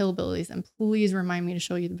they were hillbillies. And please remind me to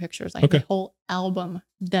show you the pictures. I have a whole album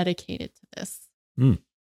dedicated to this.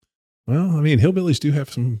 Well, I mean, hillbillies do have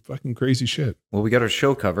some fucking crazy shit. Well, we got our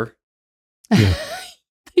show cover. Yeah.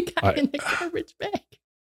 The guy in the garbage bag.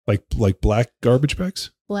 Like black garbage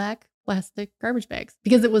bags? Black plastic garbage bags.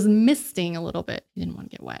 Because it was misting a little bit. He didn't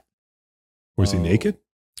want to get wet. Was he naked?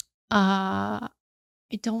 I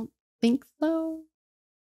don't think so.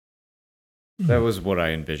 That was what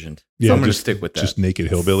I envisioned. Yeah, so I'm going to stick with that. Just naked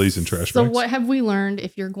hillbillies and trash bags. So what have we learned?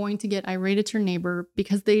 If you're going to get irate at your neighbor,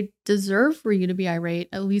 because they deserve for you to be irate,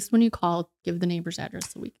 at least when you call, give the neighbor's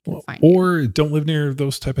address so we can find you. Or don't live near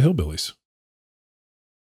those type of hillbillies.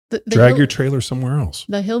 Drag your trailer somewhere else.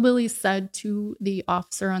 The hillbilly said to the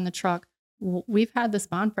officer on the truck, we've had this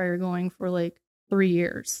bonfire going for like 3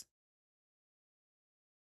 years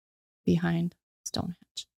behind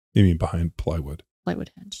Stonehenge. You mean behind plywood?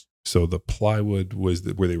 Plywood hedge. So the plywood were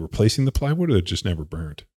they replacing the plywood, or it just never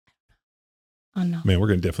burned? Oh no. Man, we're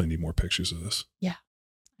going to definitely need more pictures of this. Yeah.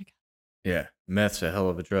 Yeah. Meth's a hell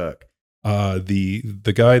of a drug.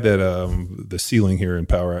 The guy that the ceiling here in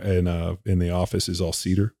power and in the office is all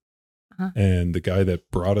cedar. And the guy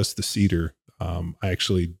that brought us the cedar, I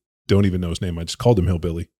actually don't even know his name. I just called him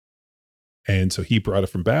Hillbilly. And so he brought it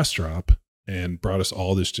from Bastrop and brought us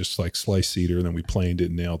all this just like sliced cedar, and then we planed it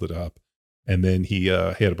and nailed it up. And then he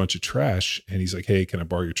had a bunch of trash, and he's like, "Hey, can I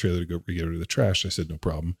borrow your trailer to go get rid of the trash?" I said, "No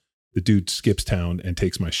problem." The dude skips town and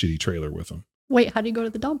takes my shitty trailer with him. Wait, how do you go to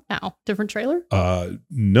the dump now? Different trailer?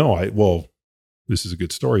 No, this is a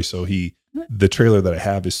good story. So the trailer that I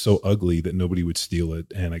have is so ugly that nobody would steal it,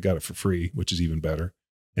 and I got it for free, which is even better.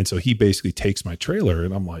 And so he basically takes my trailer,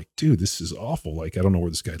 and I'm like, dude, this is awful. Like, I don't know where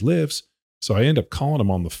this guy lives. So I end up calling him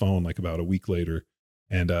on the phone like about a week later,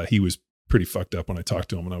 and he was pretty fucked up when I talked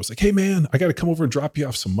to him, and I was like, "Hey man, I got to come over and drop you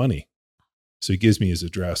off some money." So he gives me his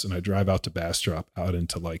address, and I drive out to Bastrop, out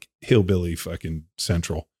into like hillbilly fucking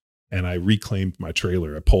central, and I reclaimed my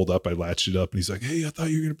trailer. I pulled up, I latched it up, and he's like, "Hey, I thought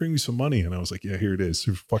you were going to bring me some money." And I was like, "Yeah, here it is.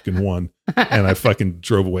 You fucking won." And I fucking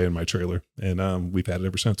drove away in my trailer, and we've had it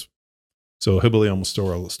ever since. So hillbilly almost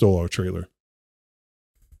stole our trailer.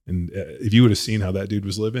 And if you would have seen how that dude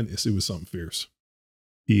was living, it was something fierce.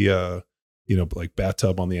 He, like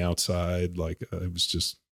bathtub on the outside, like it was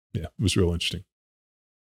just, it was real interesting.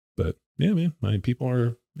 But yeah, man, people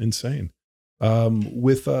are insane.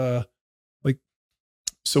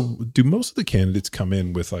 So do most of the candidates come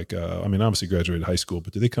in with like, obviously graduated high school,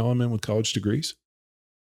 but do they come in with college degrees?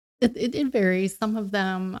 It varies. Some of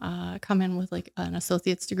them come in with like an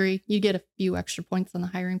associate's degree. You get a few extra points on the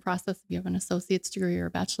hiring process if you have an associate's degree or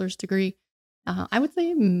a bachelor's degree. I would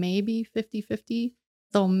say maybe 50-50.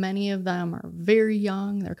 So many of them are very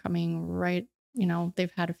young. They're coming right,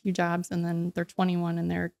 they've had a few jobs, and then they're 21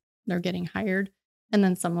 and they're getting hired. And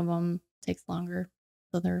then some of them takes longer.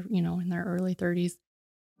 So they're, in their early 30s.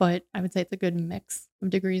 But I would say it's a good mix of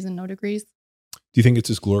degrees and no degrees. Do you think it's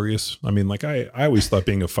as glorious? I mean, like I always thought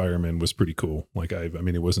being a fireman was pretty cool. Like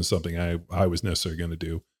it wasn't something I was necessarily going to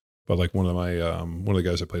do. But like one of the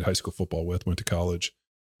guys I played high school football with went to college.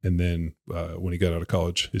 And then when he got out of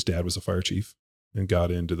college, his dad was a fire chief and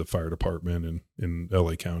got into the fire department in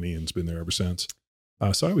LA County and has been there ever since.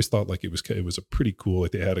 So I always thought like it was a pretty cool,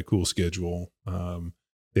 like they had a cool schedule.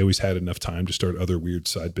 They always had enough time to start other weird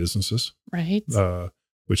side businesses. Right.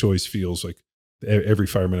 Which always feels like every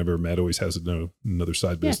fireman I've ever met always has another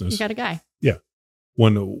side business. You got a guy. Yeah.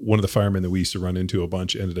 One of the firemen that we used to run into a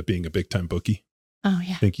bunch ended up being a big time bookie. Oh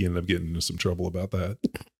yeah. I think he ended up getting into some trouble about that.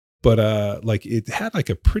 But like it had like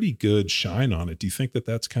a pretty good shine on it. Do you think that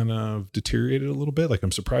that's kind of deteriorated a little bit? Like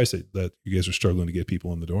I'm surprised that you guys are struggling to get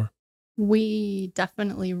people in the door. We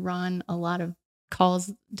definitely run a lot of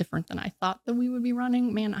calls different than I thought that we would be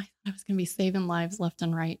running. Man, I thought I was going to be saving lives left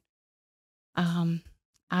and right.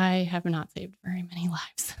 I have not saved very many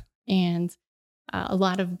lives. And a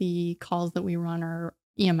lot of the calls that we run are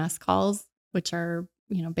EMS calls, which are,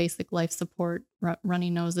 basic life support, runny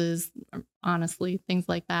noses, honestly, things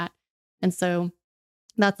like that. And so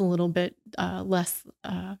that's a little bit less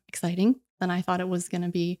exciting than I thought it was going to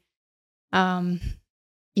be.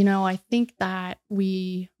 I think that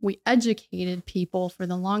we educated people for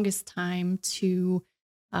the longest time to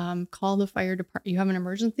call the fire department. You have an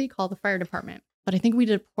emergency, call the fire department. But I think we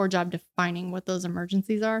did a poor job defining what those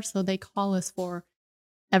emergencies are. So they call us for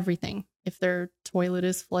everything. If their toilet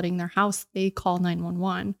is flooding their house, they call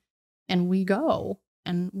 911, and we go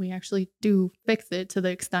and we actually do fix it to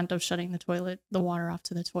the extent of shutting the water off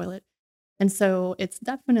to the toilet. And so it's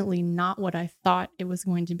definitely not what I thought it was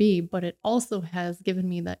going to be, but it also has given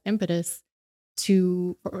me the impetus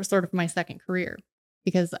to sort of my second career,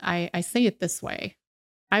 because I say it this way.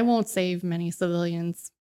 I won't save many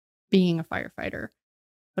civilians being a firefighter,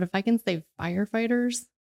 but if I can save firefighters,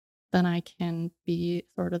 then I can be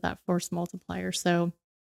sort of that force multiplier. So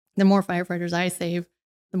the more firefighters I save,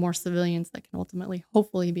 the more civilians that can ultimately,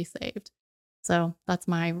 hopefully, be saved. So that's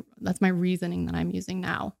my reasoning that I'm using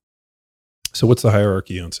now. So what's the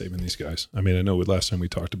hierarchy on saving these guys? I mean, I know last time we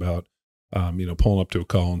talked about, pulling up to a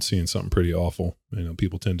call and seeing something pretty awful.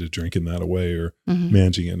 People tend to drink in that away or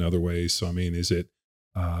managing it in other ways. So, I mean, is it,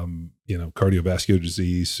 cardiovascular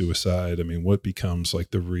disease, suicide? I mean, what becomes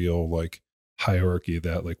like the real like hierarchy of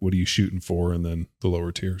that? Like, what are you shooting for? And then the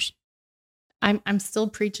lower tiers. I'm still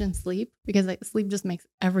preaching sleep, because sleep just makes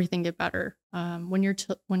everything get better. When your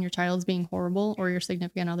child's being horrible or your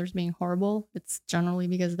significant other's being horrible, it's generally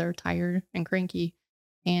because they're tired and cranky.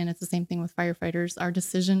 And it's the same thing with firefighters. Our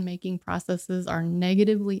decision-making processes are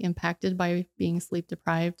negatively impacted by being sleep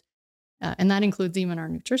deprived. And that includes even our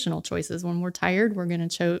nutritional choices. When we're tired, we're going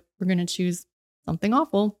to choose something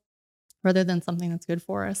awful rather than something that's good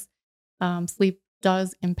for us. Sleep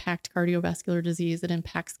does impact cardiovascular disease. It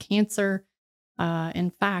impacts cancer.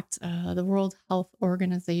 In fact, the World Health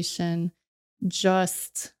Organization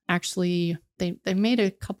just actually, they made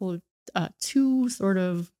a couple of two sort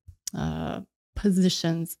of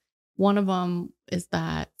positions. One of them is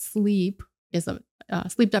that sleep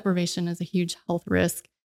deprivation is a huge health risk,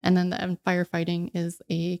 and then firefighting is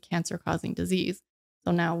a cancer-causing disease.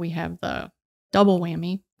 So now we have the double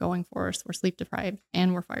whammy going for us. We're sleep deprived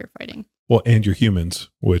and we're firefighting. Well, and you're humans,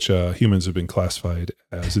 which humans have been classified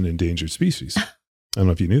as an endangered species. I don't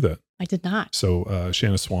know if you knew that. I did not. So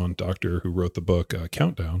Shanna Swan, doctor who wrote the book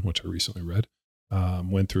Countdown, which I recently read,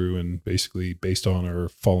 went through and basically based on our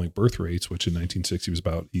falling birth rates, which in 1960 was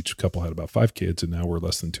about, each couple had about 5 kids, and now we're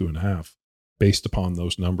less than 2.5. Based upon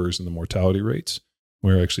those numbers and the mortality rates,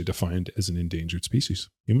 we're actually defined as an endangered species.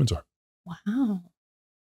 Humans are. Wow.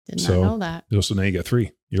 Did not know that. So now you got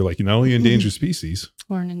 3. You're like, you're not only an endangered species.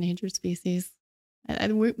 We're an endangered species.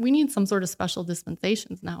 We need some sort of special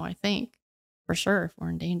dispensations now, I think, for sure, if we're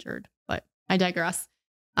endangered. But I digress.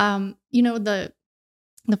 The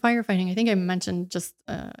firefighting, I think I mentioned just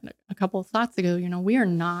a couple of thoughts ago, we are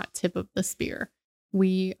not tip of the spear.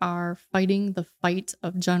 We are fighting the fight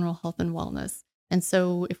of general health and wellness. And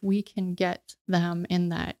so if we can get them in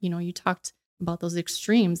that, you talked about those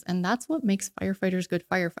extremes, and that's what makes firefighters good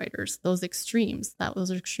firefighters, those extremes,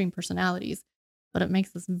 those are extreme personalities, but it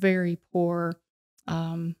makes us very poor,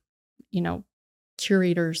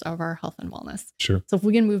 curators of our health and wellness. Sure. So if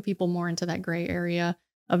we can move people more into that gray area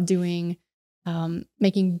of doing,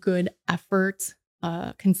 making good effort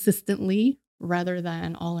consistently rather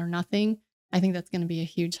than all or nothing, I think that's going to be a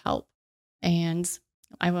huge help. And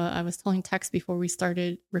I was telling Tex before we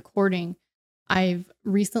started recording, I've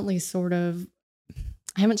recently I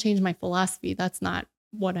haven't changed my philosophy. That's not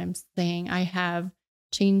what I'm saying. I have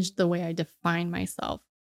changed the way I define myself.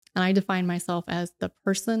 And I define myself as the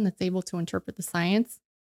person that's able to interpret the science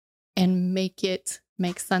and make it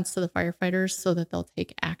make sense to the firefighters so that they'll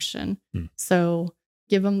take action. So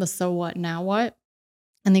give them the so what, now what?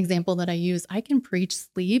 And the example that I use, I can preach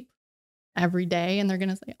sleep every day and they're going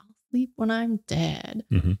to say, I'll sleep when I'm dead.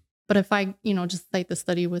 Mm-hmm. But if I, just cite the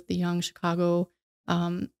study with the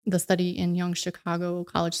the study in young Chicago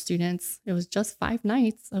college students, it was just 5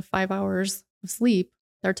 nights of 5 hours of sleep.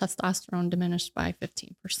 Their testosterone diminished by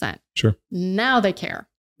 15%. Sure. Now they care.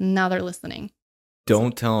 Now they're listening.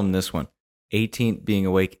 Don't tell them this one. Being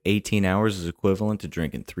awake 18 hours is equivalent to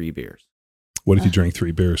drinking 3 beers. What if you drank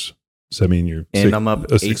 3 beers? Does that mean you're and I'm up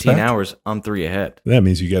 18 hours, I'm 3 ahead. That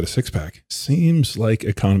means you got a 6-pack. Seems like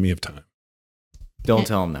economy of time. Don't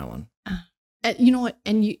tell them that one. You know what?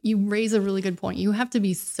 And you raise a really good point. You have to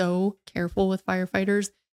be so careful with firefighters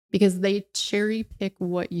because they cherry pick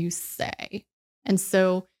what you say. And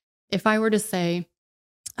so if I were to say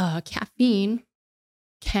caffeine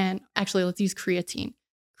let's use creatine.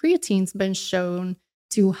 Creatine's been shown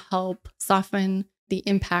to help soften the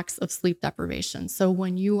impacts of sleep deprivation. So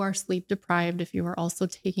when you are sleep deprived, if you are also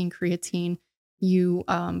taking creatine, you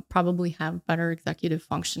probably have better executive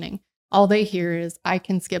functioning. All they hear is, I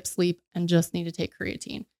can skip sleep and just need to take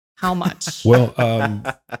creatine. How much? Well,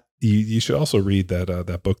 you should also read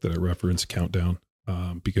that book that I referenced, Countdown,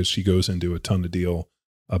 because she goes into a ton of deal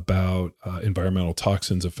about environmental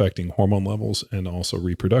toxins affecting hormone levels and also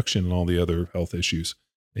reproduction and all the other health issues.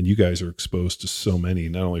 And you guys are exposed to so many,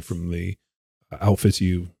 not only from the outfits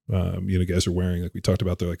you guys are wearing, like we talked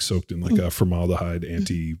about, they're like soaked in like a formaldehyde,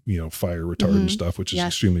 fire retardant stuff, which is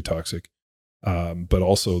extremely toxic. But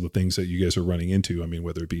also the things that you guys are running into. I mean,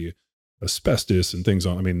 whether it be asbestos and things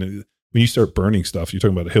when you start burning stuff, you're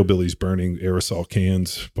talking about hillbillies burning aerosol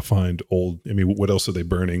cans behind what else are they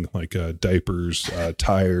burning? Like diapers,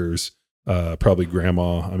 tires, probably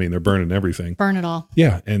grandma. I mean, they're burning everything. Burn it all.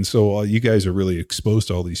 Yeah. And so you guys are really exposed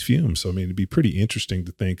to all these fumes. So, I mean, it'd be pretty interesting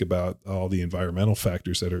to think about all the environmental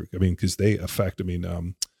factors that are, because they affect,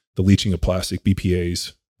 the leaching of plastic,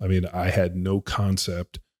 BPAs. I mean, I had no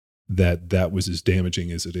concept that was as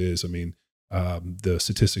damaging as it is. I mean, the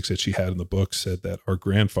statistics that she had in the book said that our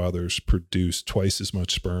grandfathers produced twice as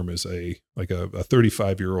much sperm as a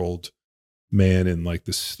 35-year-old man in like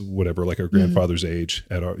this, whatever, like our grandfather's age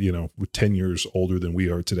at our, 10 years older than we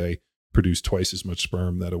are today, produced twice as much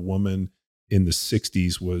sperm. That a woman in the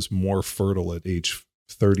 60s was more fertile at age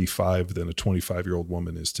 35 than a 25-year-old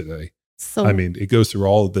woman is today. So, I mean, it goes through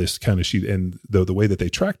all of this kind of sheet. And the way that they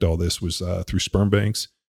tracked all this was through sperm banks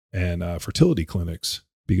and fertility clinics,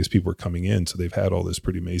 because people were coming in. So they've had all this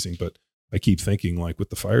pretty amazing. But I keep thinking, like with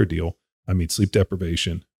the fire deal, sleep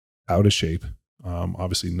deprivation, out of shape,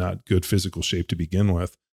 obviously not good physical shape to begin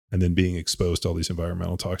with, and then being exposed to all these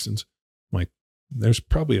environmental toxins. Like, there's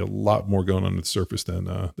probably a lot more going on under the surface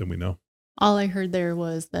than we know. All I heard there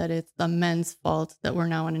was that it's the men's fault that we're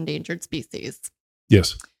now an endangered species.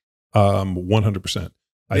 Yes, 100%.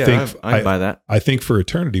 I buy that. I think for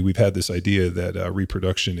eternity, we've had this idea that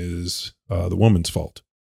reproduction is the woman's fault.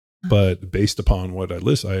 But based upon what I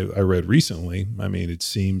read recently, it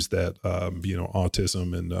seems that,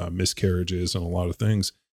 autism and miscarriages and a lot of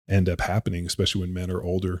things end up happening, especially when men are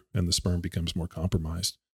older and the sperm becomes more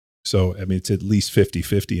compromised. So, it's at least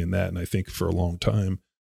 50-50 in that. And I think for a long time,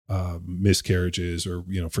 miscarriages or,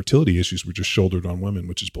 fertility issues were just shouldered on women,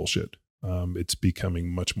 which is bullshit. It's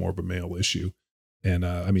becoming much more of a male issue. And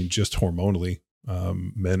just hormonally,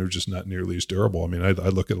 men are just not nearly as durable. I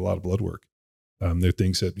look at a lot of blood work. There are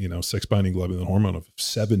things that, sex binding globulin hormone of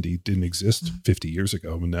 70 didn't exist 50 years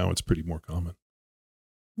ago, and now it's pretty more common.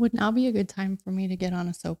 Would now be a good time for me to get on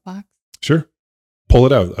a soapbox? Sure. Pull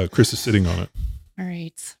it out. Chris is sitting on it. All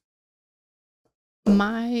right.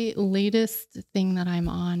 My latest thing that I'm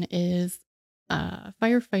on is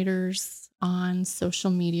firefighters on social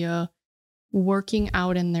media working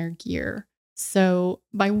out in their gear. So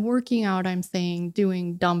by working out, I'm saying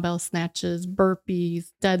doing dumbbell snatches,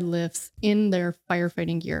 burpees, deadlifts in their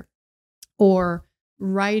firefighting gear, or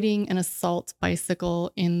riding an assault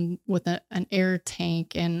bicycle with an air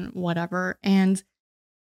tank and whatever. And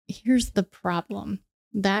here's the problem.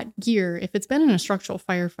 That gear, if it's been in a structural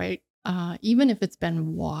firefight, even if it's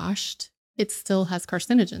been washed, it still has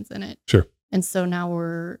carcinogens in it. Sure. And so now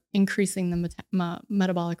we're increasing the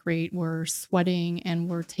metabolic rate, we're sweating, and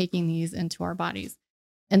we're taking these into our bodies.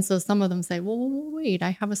 And so some of them say, well, wait, I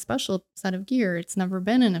have a special set of gear. It's never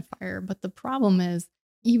been in a fire. But the problem is,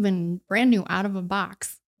 even brand new out of a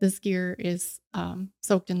box, this gear is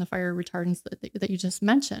soaked in the fire retardants that you just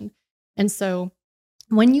mentioned. And so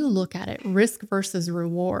when you look at it, risk versus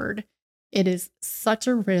reward, it is such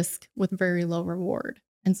a risk with very low reward.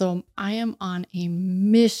 And so I am on a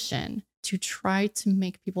mission to try to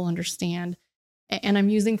make people understand. And I'm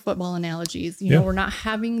using football analogies. We're not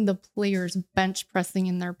having the players bench pressing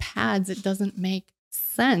in their pads. It doesn't make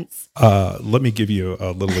sense. Let me give you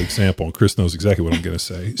a little example. Chris knows exactly what I'm going to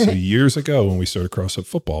say. So years ago, when we started CrossFit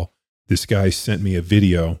Football, this guy sent me a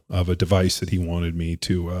video of a device that he wanted me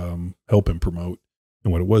to help him promote.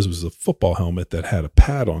 And what it was a football helmet that had a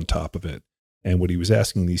pad on top of it. And what he was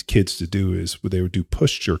asking these kids to do is they would do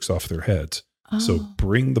push jerks off their heads. So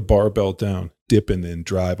bring the barbell down, dip, and then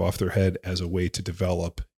drive off their head as a way to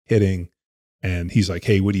develop hitting. And he's like,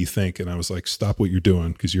 hey, what do you think? And I was like, stop what you're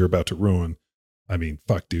doing because you're about to ruin.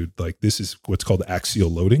 Fuck, dude. Like, this is what's called axial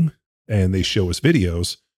loading. And they show us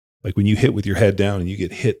videos. Like when you hit with your head down and you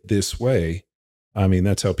get hit this way,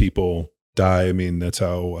 that's how people die. That's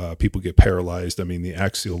how people get paralyzed. The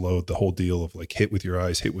axial load, the whole deal of like hit with your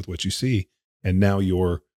eyes, hit with what you see. And now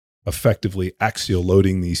you're effectively axial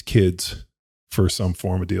loading these kids for some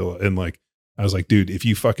form of deal. And like, I was like, dude, if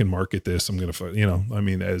you fucking market this, I'm going to, I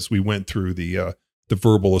mean, as we went through the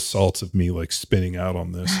verbal assaults of me like spinning out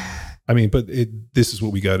on this, I mean, but this is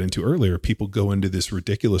what we got into earlier. People go into this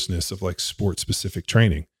ridiculousness of like sport specific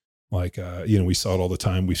training. Like, we saw it all the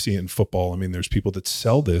time. We see it in football. I mean, there's people that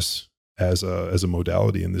sell this as a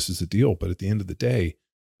modality, and this is the deal. But at the end of the day,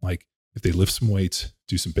 like if they lift some weights,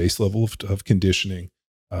 do some base level of conditioning,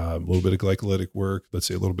 a little bit of glycolytic work, let's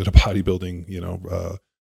say a little bit of bodybuilding,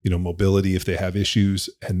 mobility if they have issues,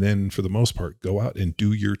 and then for the most part, go out and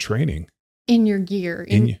do your training in your gear.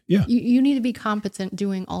 You need to be competent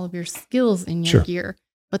doing all of your skills in your gear,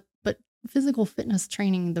 but physical fitness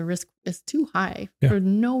training, the risk is too high for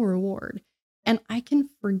no reward. And I can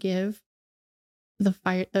forgive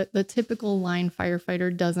the typical line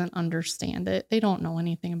firefighter doesn't understand it. They don't know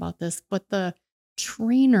anything about this, but the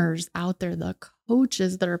trainers out there, the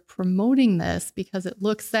coaches that are promoting this because it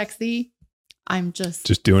looks sexy, I'm just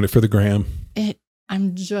doing it for the gram.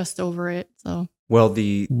 I'm just over it. So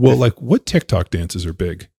like what TikTok dances are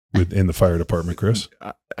big in the fire department, Chris?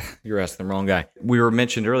 You're asking the wrong guy. We were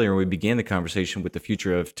mentioned earlier when we began the conversation with the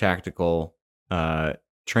future of tactical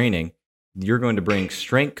training. You're going to bring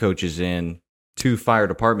strength coaches in to fire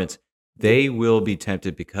departments. They will be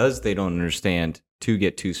tempted because they don't understand to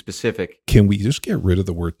get too specific. Can we just get rid of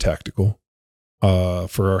the word tactical?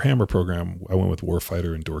 For our hammer program, I went with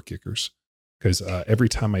warfighter and door kickers because every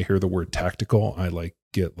time I hear the word tactical, I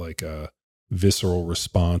get a visceral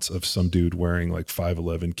response of some dude wearing like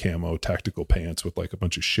 511 camo tactical pants with like a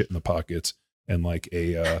bunch of shit in the pockets and like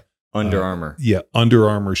a Under Armour. Under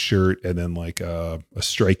Armour shirt, and then like a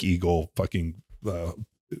Strike Eagle fucking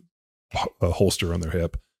a holster on their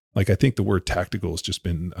hip. Like, I think the word tactical has just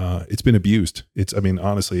been it's been abused.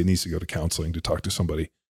 Honestly, it needs to go to counseling to talk to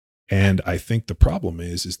somebody. And I think the problem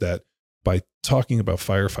is that by talking about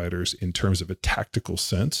firefighters in terms of a tactical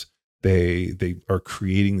sense, they are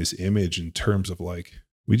creating this image in terms of like,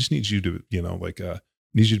 we just need you to,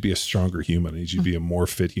 need you to be a stronger human. I need you to be a more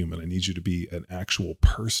fit human. I need you to be an actual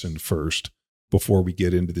person first before we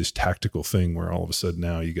get into this tactical thing where all of a sudden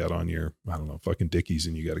now you got on your, fucking Dickies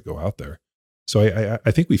and you got to go out there. So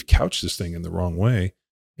I think we've couched this thing in the wrong way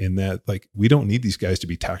in that, like, we don't need these guys to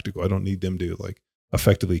be tactical. I don't need them to like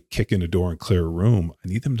effectively kick in a door and clear a room. I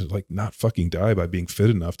need them to like not fucking die by being fit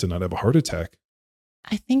enough to not have a heart attack.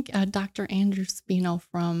 I think Dr. Andrew Spino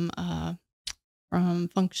from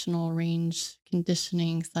Functional Range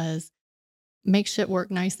Conditioning says, make shit work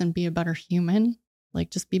nice and be a better human. Like,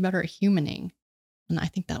 just be better at humaning. And I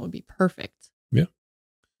think that would be perfect. Yeah.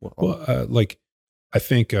 Well, I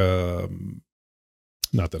think,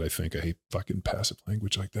 not that I hate fucking passive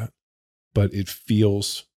language like that, but it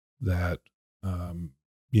feels that,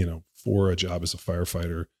 for a job as a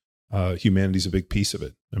firefighter, humanity's a big piece of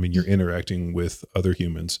it. I mean, you're interacting with other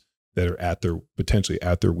humans that are potentially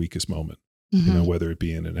at their weakest moment, whether it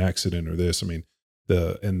be in an accident or this. I mean,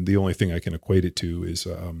 the only thing I can equate it to is,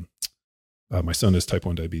 my son has type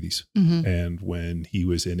 1 diabetes. And when he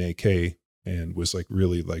was in AK and was like,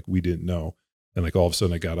 really like, we didn't know. And like, all of a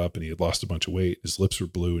sudden I got up and he had lost a bunch of weight. His lips were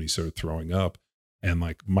blue and he started throwing up. And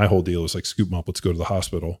like, my whole deal was like, scoop him up, let's go to the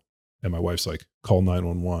hospital. And my wife's like, call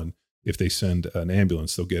 911. If they send an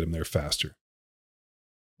ambulance, they'll get him there faster.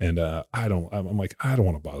 And I'm like, I don't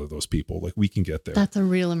want to bother those people. Like, we can get there. That's a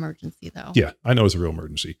real emergency though. Yeah, I know it's a real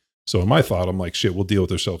emergency. So in my thought, I'm like, shit, we'll deal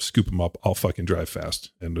with ourselves. Scoop them up. I'll fucking drive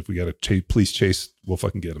fast. And if we got to police chase, we'll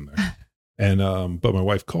fucking get him there. And, but my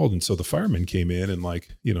wife called. And so the firemen came in and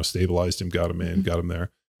like, stabilized him, got him in, got him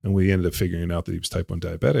there. And we ended up figuring out that he was type 1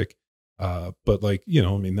 diabetic. But like,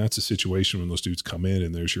 that's a situation when those dudes come in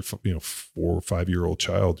and there's your, 4 or 5 year old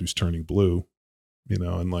child who's turning blue,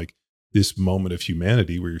 and like this moment of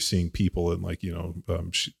humanity where you're seeing people and like,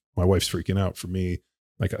 my wife's freaking out. For me,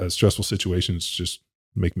 like stressful situations just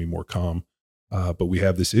make me more calm. But we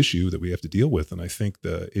have this issue that we have to deal with. And I think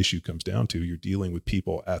the issue comes down to you're dealing with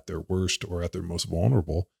people at their worst or at their most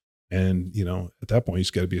vulnerable. And, at that point, you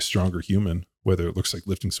just got to be a stronger human, whether it looks like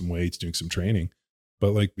lifting some weights, doing some training,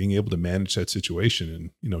 but like being able to manage that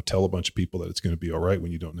situation and, tell a bunch of people that it's going to be all right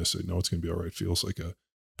when you don't necessarily know it's going to be all right feels like a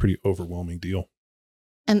pretty overwhelming deal.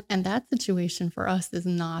 And that situation for us is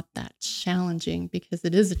not that challenging because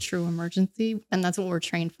it is a true emergency. And that's what we're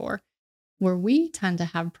trained for. Where we tend to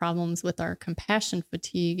have problems with our compassion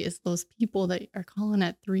fatigue is those people that are calling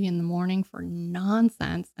at 3 a.m. for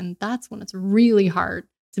nonsense. And that's when it's really hard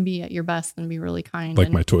to be at your best and be really kind.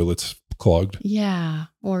 Like my toilet's clogged. Yeah.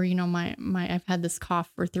 Or, I've had this cough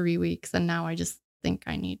for 3 weeks and now I just think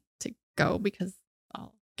I need to go because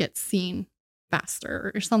I'll get seen.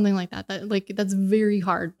 faster or something like that. That's very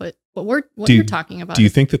hard. But what Do you- you're talking about. Do you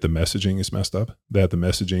think that the messaging is messed up? That the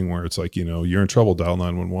messaging where it's like, you're in trouble, dial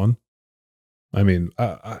 911. I mean,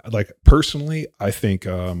 I like personally, I think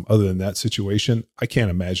other than that situation, I can't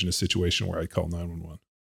imagine a situation where I call 911.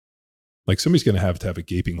 Like somebody's going to have a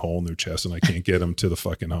gaping hole in their chest and I can't get them to the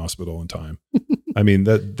fucking hospital in time. I mean,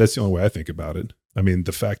 that's the only way I think about it. I mean,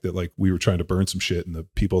 the fact that like we were trying to burn some shit and the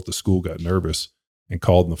people at the school got nervous and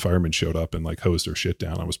called and the firemen showed up and like hosed their shit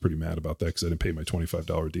down. I was pretty mad about that because I didn't pay my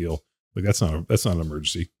 $25 deal. Like that's not an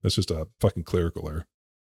emergency. That's just a fucking clerical error.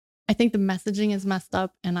 I think the messaging is messed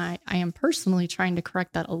up, and I am personally trying to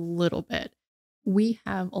correct that a little bit. We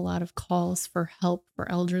have a lot of calls for help for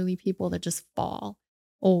elderly people that just fall,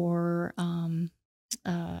 or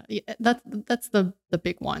that's the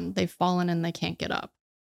big one. They've fallen and they can't get up.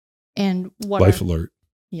 And Life alert.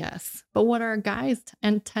 Yes, but what our guys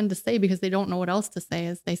tend to say, because they don't know what else to say,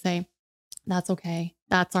 is they say, "That's okay.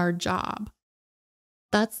 That's our job."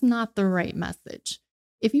 That's not the right message.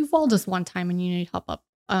 If you fall just one time and you need help up,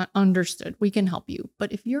 understood, we can help you.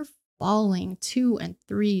 But if you're falling 2 and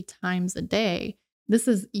 3 times a day,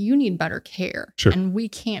 you need better care. Sure. And we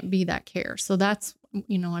can't be that care. So that's,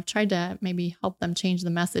 I've tried to maybe help them change the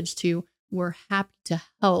message to, we're happy to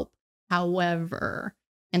help. However,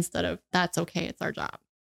 instead of that's okay, it's our job.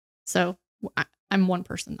 So I'm one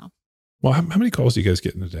person though. Well, how many calls do you guys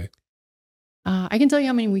get in a day? I can tell you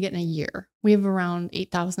how many we get in a year. We have around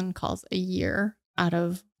 8,000 calls a year out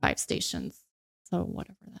of 5 stations. So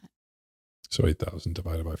whatever that. So 8,000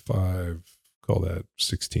 divided by 5, call that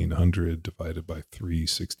 1,600 divided by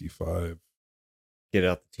 365. Get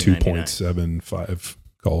out the 2.75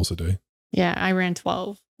 calls a day. Yeah, I ran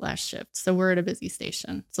 12 last shift. So we're at a busy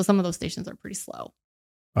station. So some of those stations are pretty slow.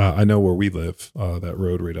 I know where we live, that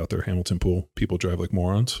road right out there, Hamilton Pool, people drive like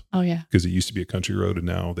morons. Oh, yeah. Because it used to be a country road and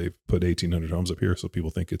now they've put 1,800 homes up here. So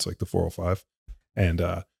people think it's like the 405. And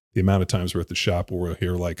the amount of times we're at the shop where we'll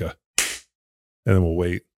hear like and then we'll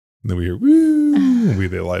wait. And then we hear, woo, and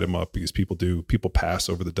they light them up because people pass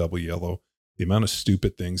over the double yellow. The amount of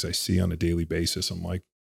stupid things I see on a daily basis, I'm like,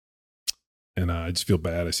 and I just feel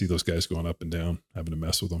bad. I see those guys going up and down, having to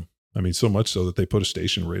mess with them. I mean, so much so that they put a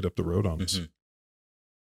station right up the road on us.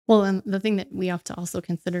 Well, and the thing that we have to also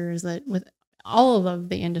consider is that with all of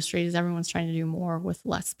the industries, everyone's trying to do more with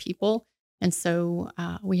less people. And so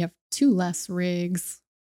we have 2 less rigs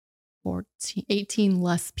or 18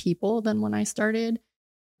 less people than when I started.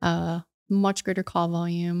 Much greater call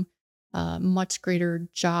volume, much greater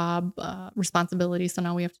job responsibility. So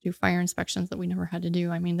now we have to do fire inspections that we never had to do.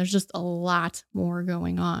 I mean, there's just a lot more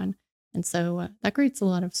going on. And so that creates a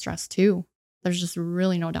lot of stress too. There's just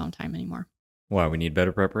really no downtime anymore. Why? We need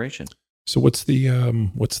better preparation. So what's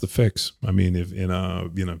the fix? I mean, if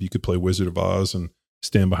if you could play Wizard of Oz and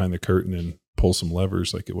stand behind the curtain and pull some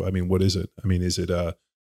levers, what is it? I mean, is it a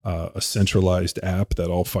centralized app that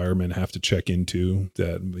all firemen have to check into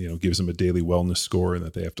that, gives them a daily wellness score and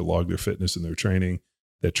that they have to log their fitness and their training,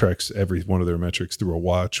 that tracks every one of their metrics through a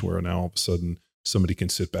watch, where now all of a sudden somebody can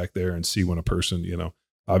sit back there and see when a person,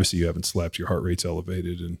 obviously you haven't slept, your heart rate's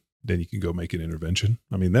elevated, and then you can go make an intervention.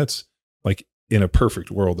 I mean, that's like, in a perfect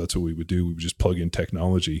world, that's what we would do. We would just plug in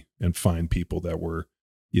technology and find people that were,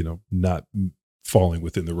 not falling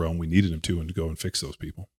within the realm we needed them to, and to go and fix those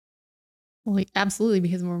people. Well, absolutely,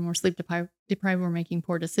 because we're more sleep deprived, we're making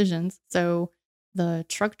poor decisions. So the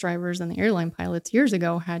truck drivers and the airline pilots years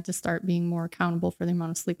ago had to start being more accountable for the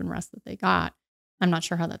amount of sleep and rest that they got. I'm not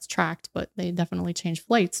sure how that's tracked, but they definitely changed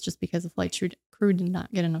flights just because the flight crew did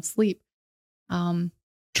not get enough sleep.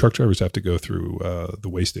 Truck drivers have to go through the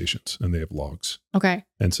weigh stations, and they have logs. Okay.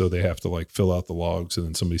 And so they have to like fill out the logs, and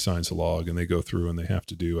then somebody signs a log, and they go through and they have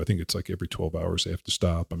to do, I think it's like every 12 hours they have to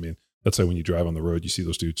stop. I mean, that's like when you drive on the road, you see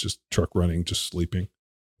those dudes just truck running, just sleeping,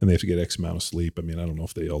 and they have to get X amount of sleep. I mean, I don't know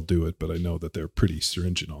if they all do it, but I know that they're pretty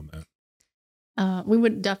stringent on that. We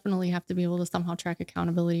would definitely have to be able to somehow track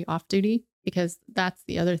accountability off duty, because that's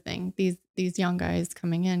the other thing. These young guys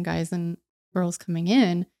and girls coming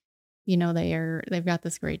in, they've got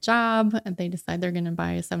this great job and they decide they're going to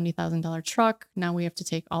buy a $70,000 truck. Now we have to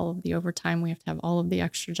take all of the overtime. We have to have all of the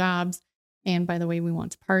extra jobs. And by the way, we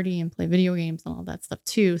want to party and play video games and all that stuff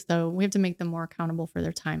too. So we have to make them more accountable for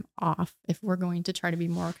their time off if we're going to try to be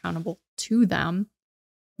more accountable to them.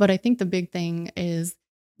 But I think the big thing is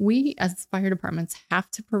we as fire departments have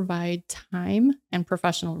to provide time and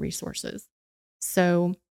professional resources.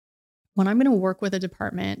 So when I'm going to work with a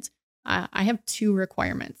department, I have 2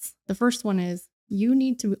 requirements. The first one is you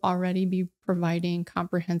need to already be providing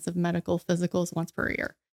comprehensive medical physicals once per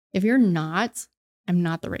year. If you're not, I'm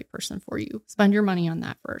not the right person for you. Spend your money on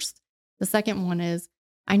that first. The second one is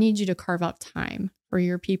I need you to carve out time for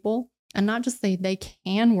your people and not just say they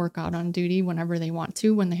can work out on duty whenever they want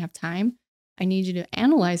to, when they have time. I need you to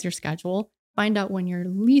analyze your schedule, find out when your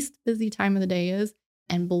least busy time of the day is,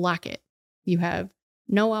 and block it. You have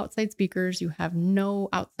no outside speakers. You have no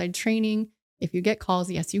outside training. If you get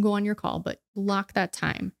calls, yes, you go on your call, but block that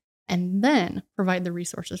time and then provide the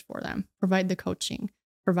resources for them, provide the coaching,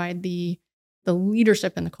 provide the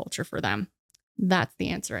leadership and the culture for them. That's the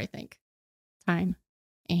answer, I think. Time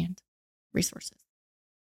and resources.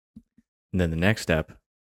 And then the next step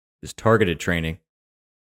is targeted training,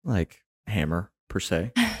 like Hammer per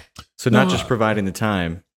se. So not just providing the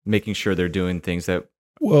time, making sure they're doing things that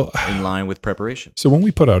in line with preparation. So when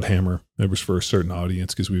we put out Hammer, it was for a certain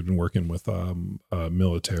audience because we've been working with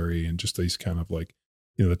military and just these kind of like,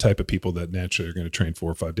 the type of people that naturally are going to train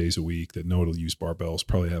 4 or 5 days a week, that know to use barbells,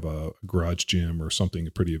 probably have a garage gym or something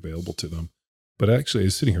pretty available to them. But actually,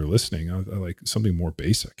 as sitting here listening, I like something more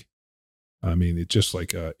basic. I mean, it's just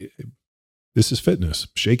like, this is fitness.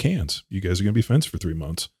 Shake hands. You guys are going to be friends for 3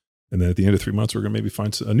 months. And then at the end of 3 months, we're going to maybe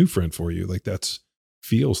find a new friend for you. Like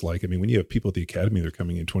feels like, I mean, when you have people at the academy, they're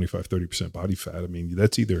coming in 25, 30% body fat. I mean,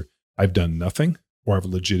 that's either I've done nothing or I've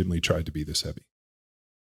legitimately tried to be this heavy.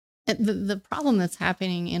 And the problem that's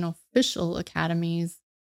happening in official academies,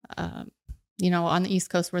 on the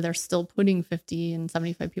East Coast where they're still putting 50 and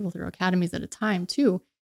 75 people through academies at a time too,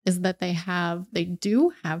 is that they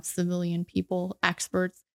do have civilian people,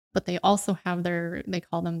 experts, but they also have they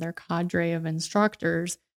call them their cadre of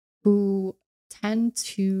instructors who tend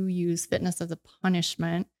to use fitness as a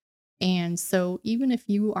punishment. And so even if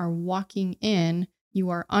you are walking in,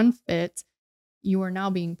 you are unfit, you are now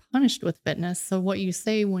being punished with fitness. So what you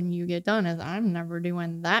say when you get done is, I'm never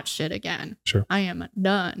doing that shit again. Sure. I am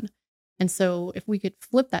done. And so if we could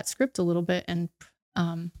flip that script a little bit and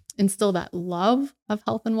instill that love of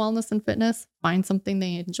health and wellness and fitness, find something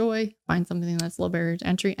they enjoy, find something that's low barrier to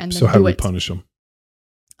entry, and then so how do we punish them?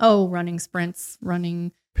 Oh, running sprints,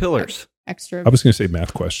 running pillars. Extra. I was going to say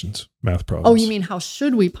math questions, math problems. Oh, you mean how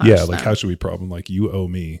should we punish them? Like how should we problem? Like you owe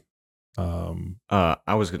me. I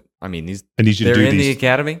need you to do they're in the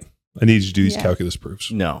academy. I need you to do these calculus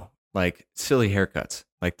proofs. No, like silly haircuts,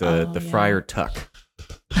 like the friar tuck.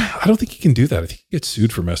 I don't think you can do that. I think you get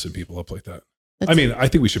sued for messing people up like that. I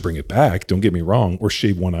think we should bring it back. Don't get me wrong. Or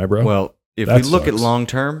shave one eyebrow. Well, if we look at long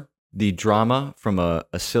term, the drama from a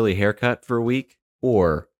silly haircut for a week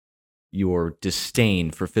or your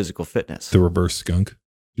disdain for physical fitness. The reverse skunk.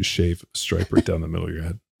 Just shave a stripe right down the middle of your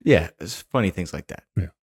head. Yeah, it's funny things like that. Yeah.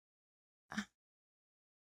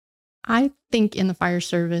 I think in the fire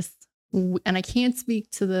service, and I can't speak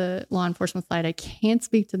to the law enforcement side, I can't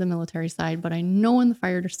speak to the military side, but I know in the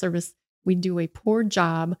fire service, we do a poor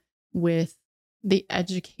job with the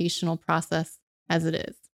educational process as it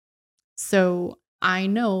is. So I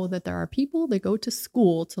know that there are people that go to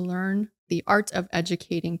school to learn the art of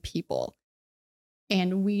educating people.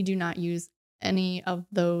 And we do not use any of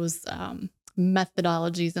those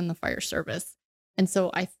methodologies in the fire service. And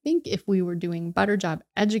so I think if we were doing a better job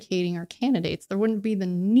educating our candidates, there wouldn't be the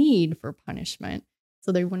need for punishment.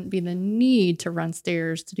 So there wouldn't be the need to run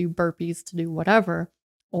stairs, to do burpees, to do whatever,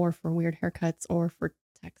 or for weird haircuts, or for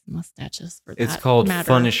Tex mustaches. It's called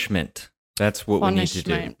punishment. That's what we need to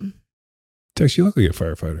do. Tex, you look like a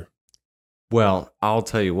firefighter. Well, I'll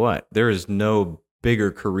tell you what, there is no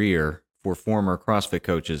bigger career for former CrossFit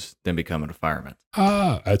coaches than becoming a fireman.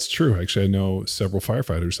 That's true. Actually, I know several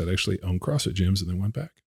firefighters that actually own CrossFit gyms and then went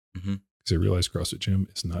back because they realized CrossFit gym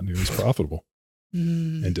is not nearly as profitable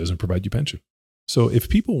and doesn't provide you pension. So if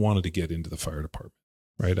people wanted to get into the fire department,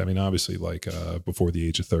 right? I mean, obviously like before the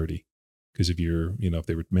age of 30, because if you're, if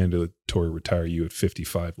they were mandatory retire you at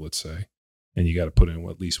 55, let's say, and you got to put in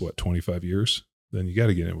at least 25 years, then you got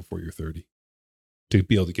to get in before you're 30 to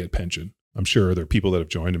be able to get pension. I'm sure there are people that have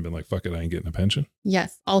joined and been like, fuck it, I ain't getting a pension.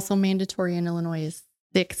 Yes. Also mandatory in Illinois is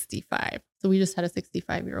 65. So we just had a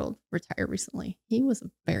 65-year-old retire recently. He was a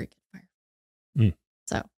very good firefighter.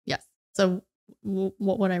 So yes. So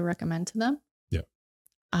what would I recommend to them? Yeah.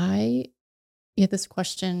 I get this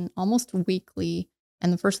question almost weekly.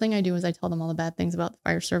 And the first thing I do is I tell them all the bad things about the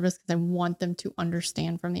fire service because I want them to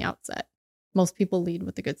understand from the outset. Most people lead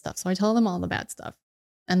with the good stuff. So I tell them all the bad stuff.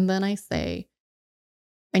 And then I say,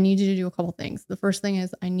 I need you to do a couple things. The first thing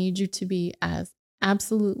is I need you to be as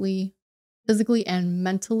absolutely physically and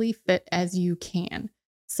mentally fit as you can.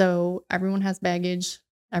 So everyone has baggage.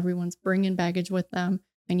 Everyone's bringing baggage with them.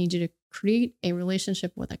 I need you to create a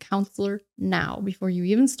relationship with a counselor now before you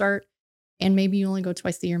even start. And maybe you only go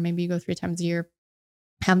twice a year. Maybe you go 3 times a year.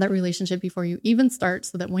 Have that relationship before you even start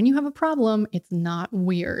so that when you have a problem, it's not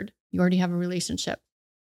weird. You already have a relationship.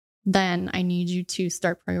 then I need you to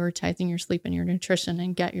start prioritizing your sleep and your nutrition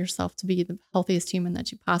and get yourself to be the healthiest human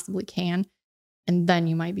that you possibly can. And then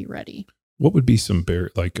you might be ready. What would be some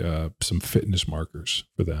some fitness markers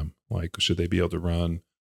for them? Like, should they be able to run,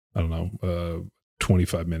 I don't know,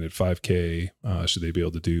 25-minute 5K? Should they be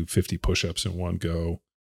able to do 50 push-ups in one go?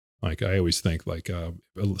 Like, I always think, like,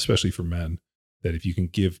 especially for men, that if you can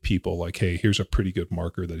give people like, hey, here's a pretty good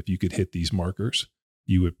marker that if you could hit these markers,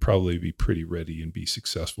 you would probably be pretty ready and be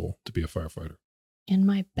successful to be a firefighter. In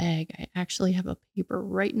my bag, I actually have a paper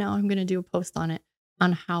right now. I'm going to do a post on it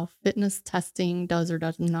on how fitness testing does or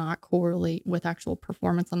does not correlate with actual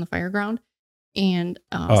performance on the fire ground. And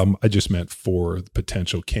I just meant for the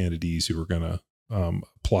potential candidates who are going to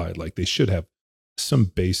apply, like they should have some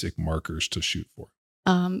basic markers to shoot for.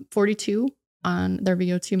 42 on their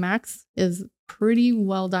VO2 max is pretty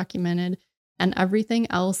well documented, and everything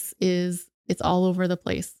else it's all over the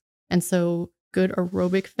place. And so good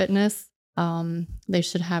aerobic fitness, they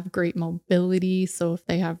should have great mobility. So if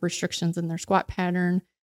they have restrictions in their squat pattern,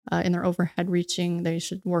 in their overhead reaching, they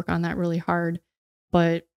should work on that really hard.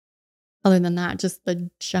 But other than that, just the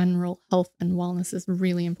general health and wellness is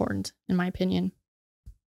really important, in my opinion.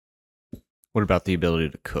 What about the ability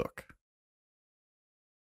to cook?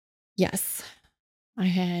 Yes. I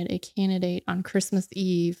had a candidate on Christmas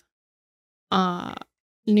Eve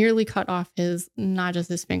nearly cut off not just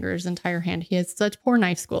his fingers, entire hand. He has such poor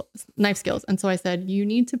knife skills. And so I said, you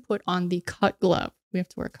need to put on the cut glove. We have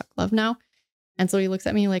to wear a cut glove now. And so he looks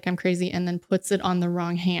at me like I'm crazy and then puts it on the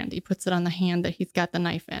wrong hand. He puts it on the hand that he's got the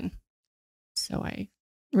knife in. So I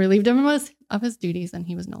relieved him of his duties and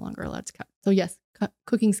he was no longer allowed to cut. So yes,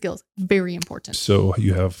 cooking skills, very important. So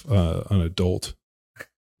you have an adult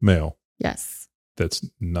male. Yes. That's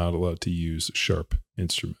not allowed to use a sharp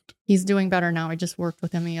instrument. He's doing better now. I just worked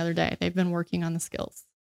with him the other day. They've been working on the skills.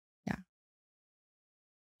 Yeah.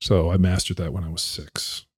 So I mastered that when I was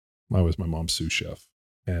 6. I was my mom's sous chef.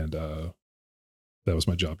 And that was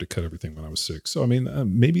my job, to cut everything when I was 6. So, I mean,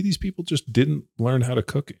 maybe these people just didn't learn how to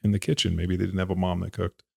cook in the kitchen. Maybe they didn't have a mom that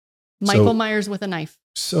cooked. Michael Myers with a knife.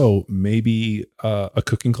 So maybe a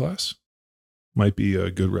cooking class might be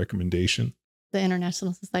a good recommendation. The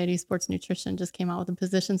International Society of Sports Nutrition just came out with a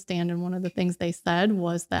position stand. And one of the things they said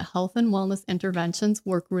was that health and wellness interventions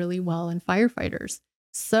work really well in firefighters.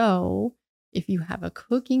 So if you have a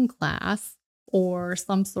cooking class or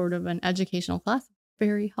some sort of an educational class,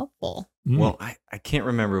 very helpful. Well, I can't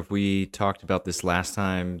remember if we talked about this last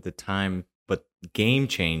time, but Game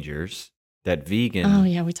Changers, that vegan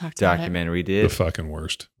we talked documentary about did. The fucking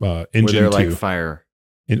worst. Where they're like fire.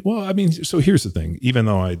 Well, I mean, so here's the thing. Even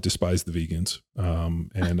though I despise the vegans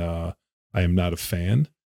and I am not a fan,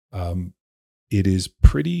 it is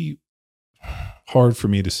pretty hard for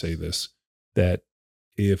me to say this, that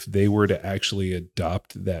if they were to actually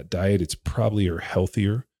adopt that diet, it's probably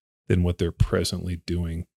healthier than what they're presently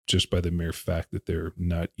doing, just by the mere fact that they're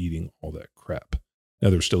not eating all that crap. Now,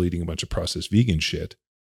 they're still eating a bunch of processed vegan shit,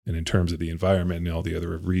 and in terms of the environment and all the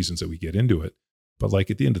other reasons that we get into it. But like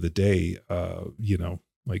at the end of the day,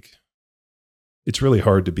 like it's really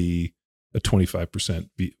hard to be a 25%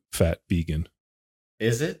 fat vegan.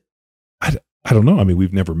 Is it? I don't know. I mean,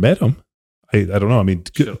 we've never met them. I don't know. I mean,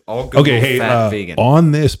 okay. Hey, vegan.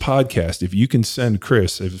 On this podcast, if you can send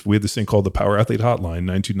Chris, if we have this thing called the Power Athlete Hotline,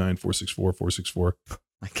 929-464-464.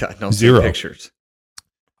 My God, don't see pictures.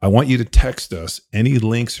 I want you to text us any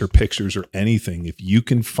links or pictures or anything if you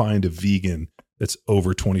can find a vegan that's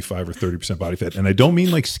over 25 or 30% body fat. And I don't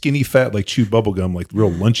mean like skinny fat, like chewed bubblegum, like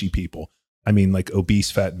real lunchy people. I mean like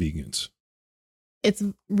obese fat vegans. It's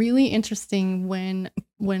really interesting when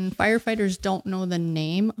firefighters don't know the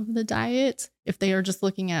name of the diet, if they are just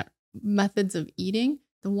looking at methods of eating,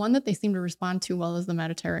 the one that they seem to respond to well is the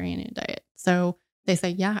Mediterranean diet. So they say,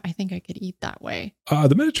 yeah, I think I could eat that way.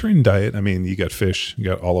 The Mediterranean diet, I mean, you got fish, you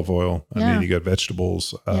got olive oil, I mean, you got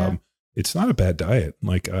vegetables. It's not a bad diet.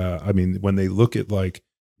 Like, I mean, when they look at like,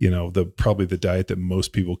 probably the diet that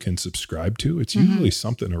most people can subscribe to, it's usually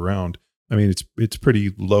something around, I mean, it's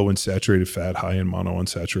pretty low in saturated fat, high in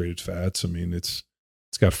monounsaturated fats. I mean, it's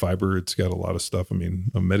got fiber, it's got a lot of stuff. I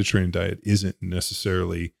mean, a Mediterranean diet isn't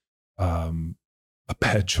necessarily a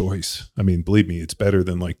bad choice. I mean, believe me, it's better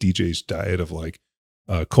than like DJ's diet of like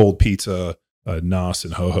cold pizza, Nos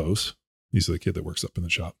and Ho-Hos. He's the kid that works up in the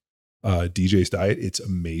shop. DJ's diet, it's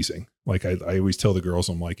amazing. Like I always tell the girls,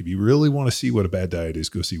 I'm like, if you really want to see what a bad diet is,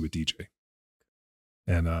 go see what DJ.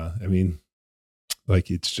 And I mean, like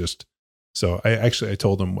it's just, so I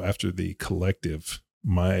told him after the collective,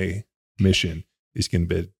 my mission is going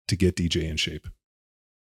to be to get DJ in shape.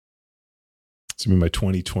 It's going to be my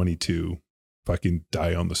 2022 fucking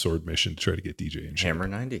die on the sword mission to try to get DJ in shape. Hammer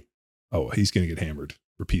 90. oh, he's going to get hammered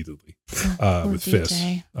repeatedly Poor with DJ. fists.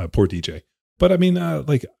 Poor DJ. But I mean,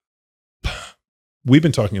 like, we've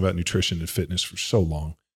been talking about nutrition and fitness for so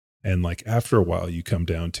long. And like after a while, you come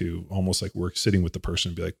down to almost like we're sitting with the person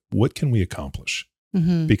and be like, what can we accomplish?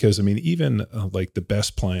 Mm-hmm. Because I mean, even like the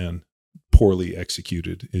best plan poorly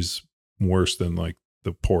executed is worse than like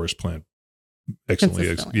the poorest plan excellently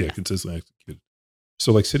consistently executed.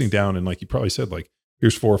 So like sitting down and like you probably said, like,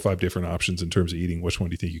 here's 4 or 5 different options in terms of eating. Which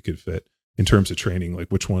one do you think you could fit? In terms of training, like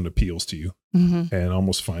which one appeals to you? Mm-hmm. And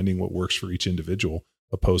almost finding what works for each individual,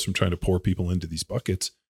 opposed from trying to pour people into these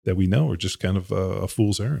buckets that we know are just kind of a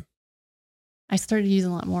fool's errand. I started using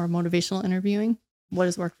a lot more motivational interviewing. What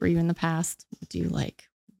has worked for you in the past? What do you like?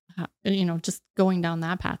 Just going down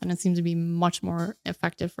that path. And it seems to be much more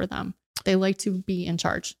effective for them. They like to be in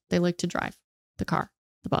charge. They like to drive the car,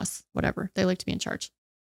 the bus, whatever. They like to be in charge.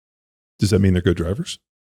 Does that mean they're good drivers?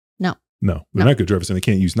 No. No, they're not good drivers and they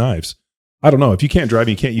can't use knives. I don't know. If you can't drive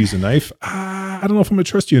and you can't use a knife, I don't know if I'm going to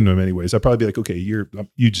trust you in many ways. I'd probably be like, okay, you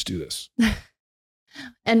just do this.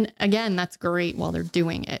 And again, that's great while they're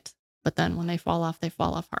doing it. But then when they fall off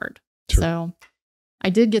hard. Sure. So I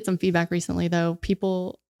did get some feedback recently, though.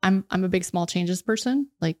 I'm a big small changes person.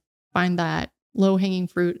 Like, find that low hanging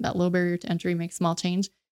fruit, that low barrier to entry, make small change.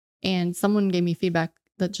 And someone gave me feedback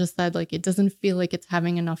that just said, like, it doesn't feel like it's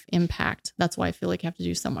having enough impact. That's why I feel like I have to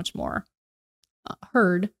do so much more.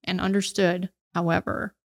 Heard and understood.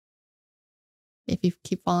 However, if you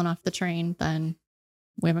keep falling off the train, then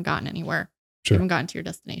we haven't gotten anywhere. Sure. We haven't gotten to your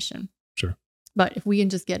destination. Sure. But if we can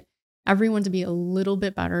just get everyone to be a little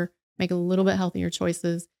bit better, make a little bit healthier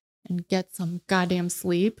choices, and get some goddamn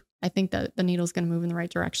sleep, I think that the needle's going to move in the right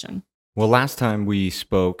direction. Well, last time we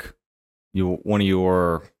spoke, one of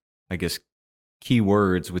your, I guess, key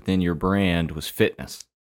words within your brand was fitness.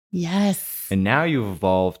 Yes. And now you've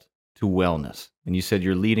evolved to wellness. And you said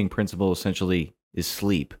your leading principle essentially is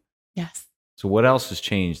sleep. Yes. So what else has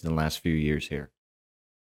changed in the last few years here?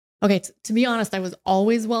 Okay, to be honest, I was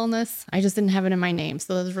always wellness. I just didn't have it in my name.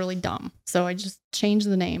 So that was really dumb. So I just changed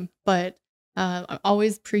the name. But I'm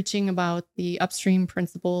always preaching about the upstream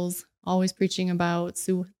principles, always preaching about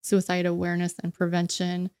suicide awareness and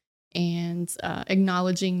prevention, and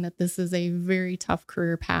acknowledging that this is a very tough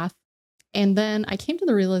career path. And then I came to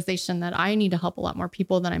the realization that I need to help a lot more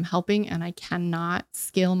people than I'm helping, and I cannot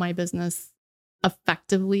scale my business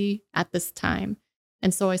effectively at this time.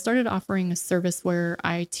 And so I started offering a service where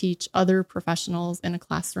I teach other professionals in a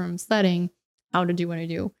classroom setting how to do what I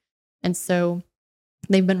do. And so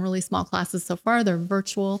they've been really small classes so far. They're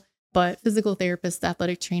virtual, but physical therapists,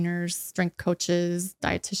 athletic trainers, strength coaches,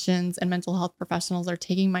 dietitians, and mental health professionals are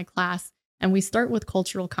taking my class. And we start with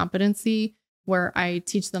cultural competency, where I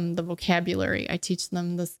teach them the vocabulary, I teach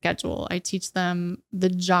them the schedule, I teach them the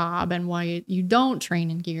job and why you don't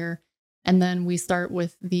train in gear. And then we start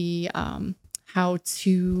with the how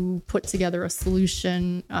to put together a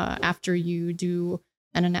solution after you do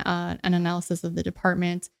an analysis of the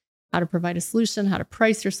department, how to provide a solution, how to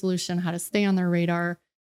price your solution, how to stay on their radar.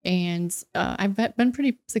 And I've been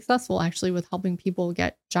pretty successful actually with helping people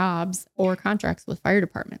get jobs or contracts with fire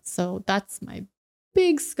departments. So that's my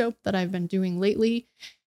big scope that I've been doing lately.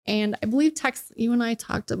 And I believe, Tex, you and I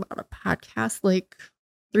talked about a podcast like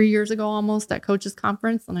 3 years ago almost at Coaches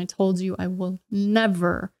Conference. And I told you I will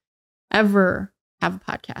never, ever have a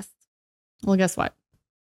podcast. Well, guess what?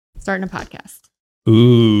 Starting a podcast.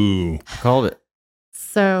 Ooh. Called it.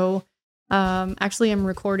 So actually, I'm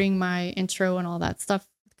recording my intro and all that stuff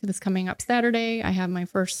that's coming up Saturday. I have my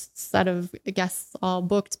first set of guests all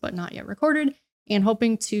booked, but not yet recorded. And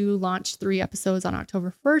hoping to launch 3 episodes on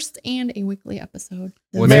October 1st and a weekly episode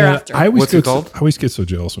thereafter. I What's it called? I always get so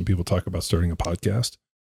jealous when people talk about starting a podcast,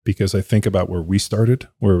 because I think about where we started,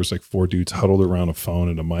 where it was like 4 dudes huddled around a phone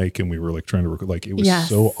and a mic, and we were like trying to record. Like, it was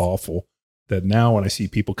so awful that now when I see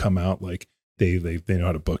people come out, like they know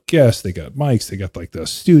how to book guests, they got mics, they got like the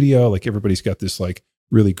studio, like everybody's got this like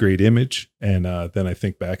really great image. And then I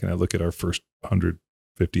think back and I look at our first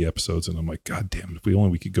 150 episodes and I'm like, God damn it, if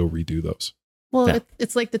we could go redo those. Well, Yeah.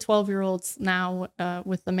 it's like the 12-year-olds now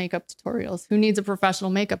with the makeup tutorials. Who needs a professional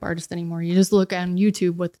makeup artist anymore? You just look on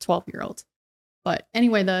YouTube with the 12-year-olds. But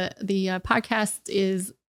anyway, the podcast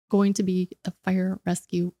is going to be the Fire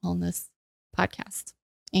Rescue Wellness Podcast.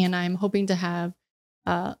 And I'm hoping to have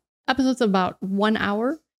episodes of about 1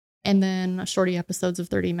 hour and then shorty episodes of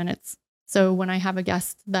 30 minutes. So when I have a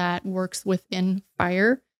guest that works within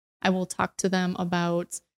fire, I will talk to them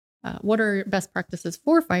about what are best practices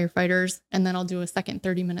for firefighters. And then I'll do a second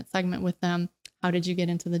 30-minute segment with them. How did you get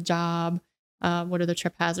into the job? What are the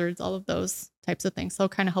trip hazards? All of those types of things. So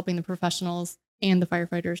kind of helping the professionals and the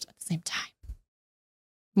firefighters at the same time.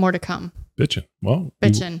 More to come. Bitchin'. Well,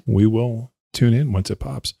 Bitchin'. We will tune in once it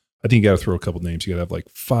pops. I think you got to throw a couple names. You got to have like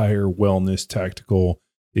fire, wellness, tactical,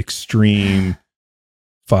 extreme,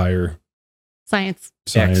 fire, Science.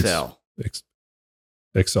 XL.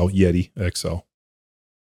 XL, Yeti, XL.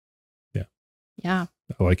 Yeah.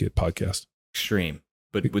 I like it. Podcast. Extreme,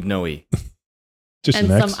 but with no E. Just And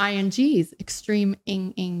an some X. INGs. Extreme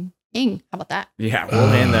ing. How about that? Yeah, we'll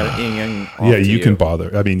hand that ing off Yeah, to you can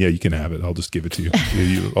bother. I mean, yeah, you can have it. I'll just give it to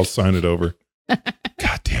you. I'll sign it over.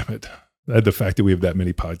 God damn it. The fact that we have that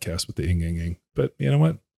many podcasts with the ing. But you know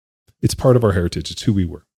what? It's part of our heritage. It's who we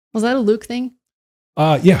were. Was that a Luke thing?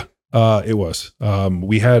 Yeah, it was.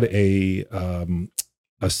 We had a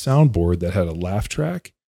soundboard that had a laugh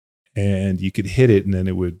track, and you could hit it, and then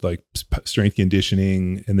it would like strength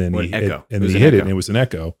conditioning, and then echo. And then you hit it, and it was an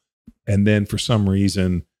echo. And then for some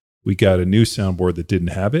reason, we got a new soundboard that didn't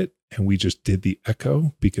have it, and we just did the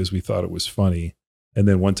echo because we thought it was funny. And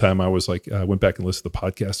then one time I was like, I went back and listened to the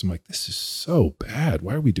podcast. I'm like, this is so bad.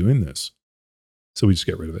 Why are we doing this? So we just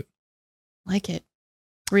get rid of it. Like it.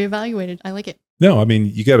 Reevaluated. I like it. No, I mean,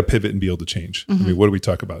 you got to pivot and be able to change. Mm-hmm. I mean, what do we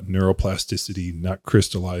talk about? Neuroplasticity, not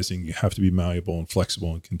crystallizing. You have to be malleable and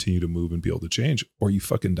flexible and continue to move and be able to change, or you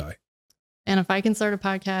fucking die. And if I can start a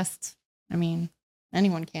podcast, I mean,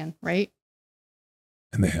 anyone can, right?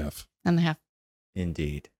 And they have. And they have.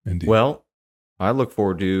 Indeed. Indeed. Well, I look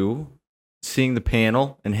forward to seeing the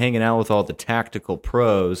panel and hanging out with all the tactical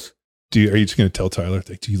pros. Are you just going to tell Tyler,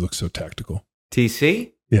 like, you look so tactical?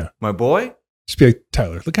 TC? Yeah. My boy? Just be like,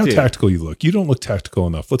 Tyler, look how Dude. tactical you look. You don't look tactical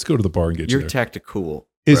enough. Let's go to the bar and get you You're there. tactical.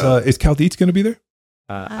 Is Cal Dietz going to be there?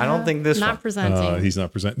 I don't think this not one. presenting. He's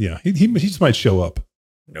not presenting. Yeah, he just might show up.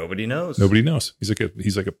 Nobody knows. Nobody knows. He's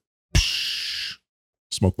like a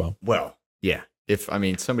smoke bomb. Well, yeah. If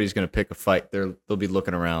somebody's going to pick a fight, they'll be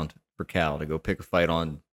looking around for Cal to go pick a fight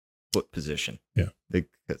on foot position. Yeah.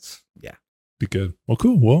 Because yeah. Be good. Well,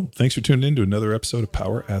 cool. Well, thanks for tuning in to another episode of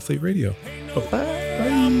Power Athlete Radio.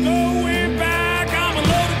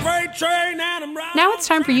 Now it's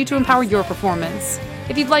time for you to empower your performance.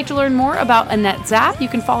 If you'd like to learn more about Annette Zapp, you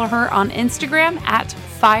can follow her on Instagram at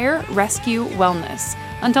Fire Rescue Wellness.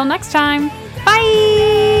 Until next time,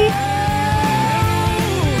 bye!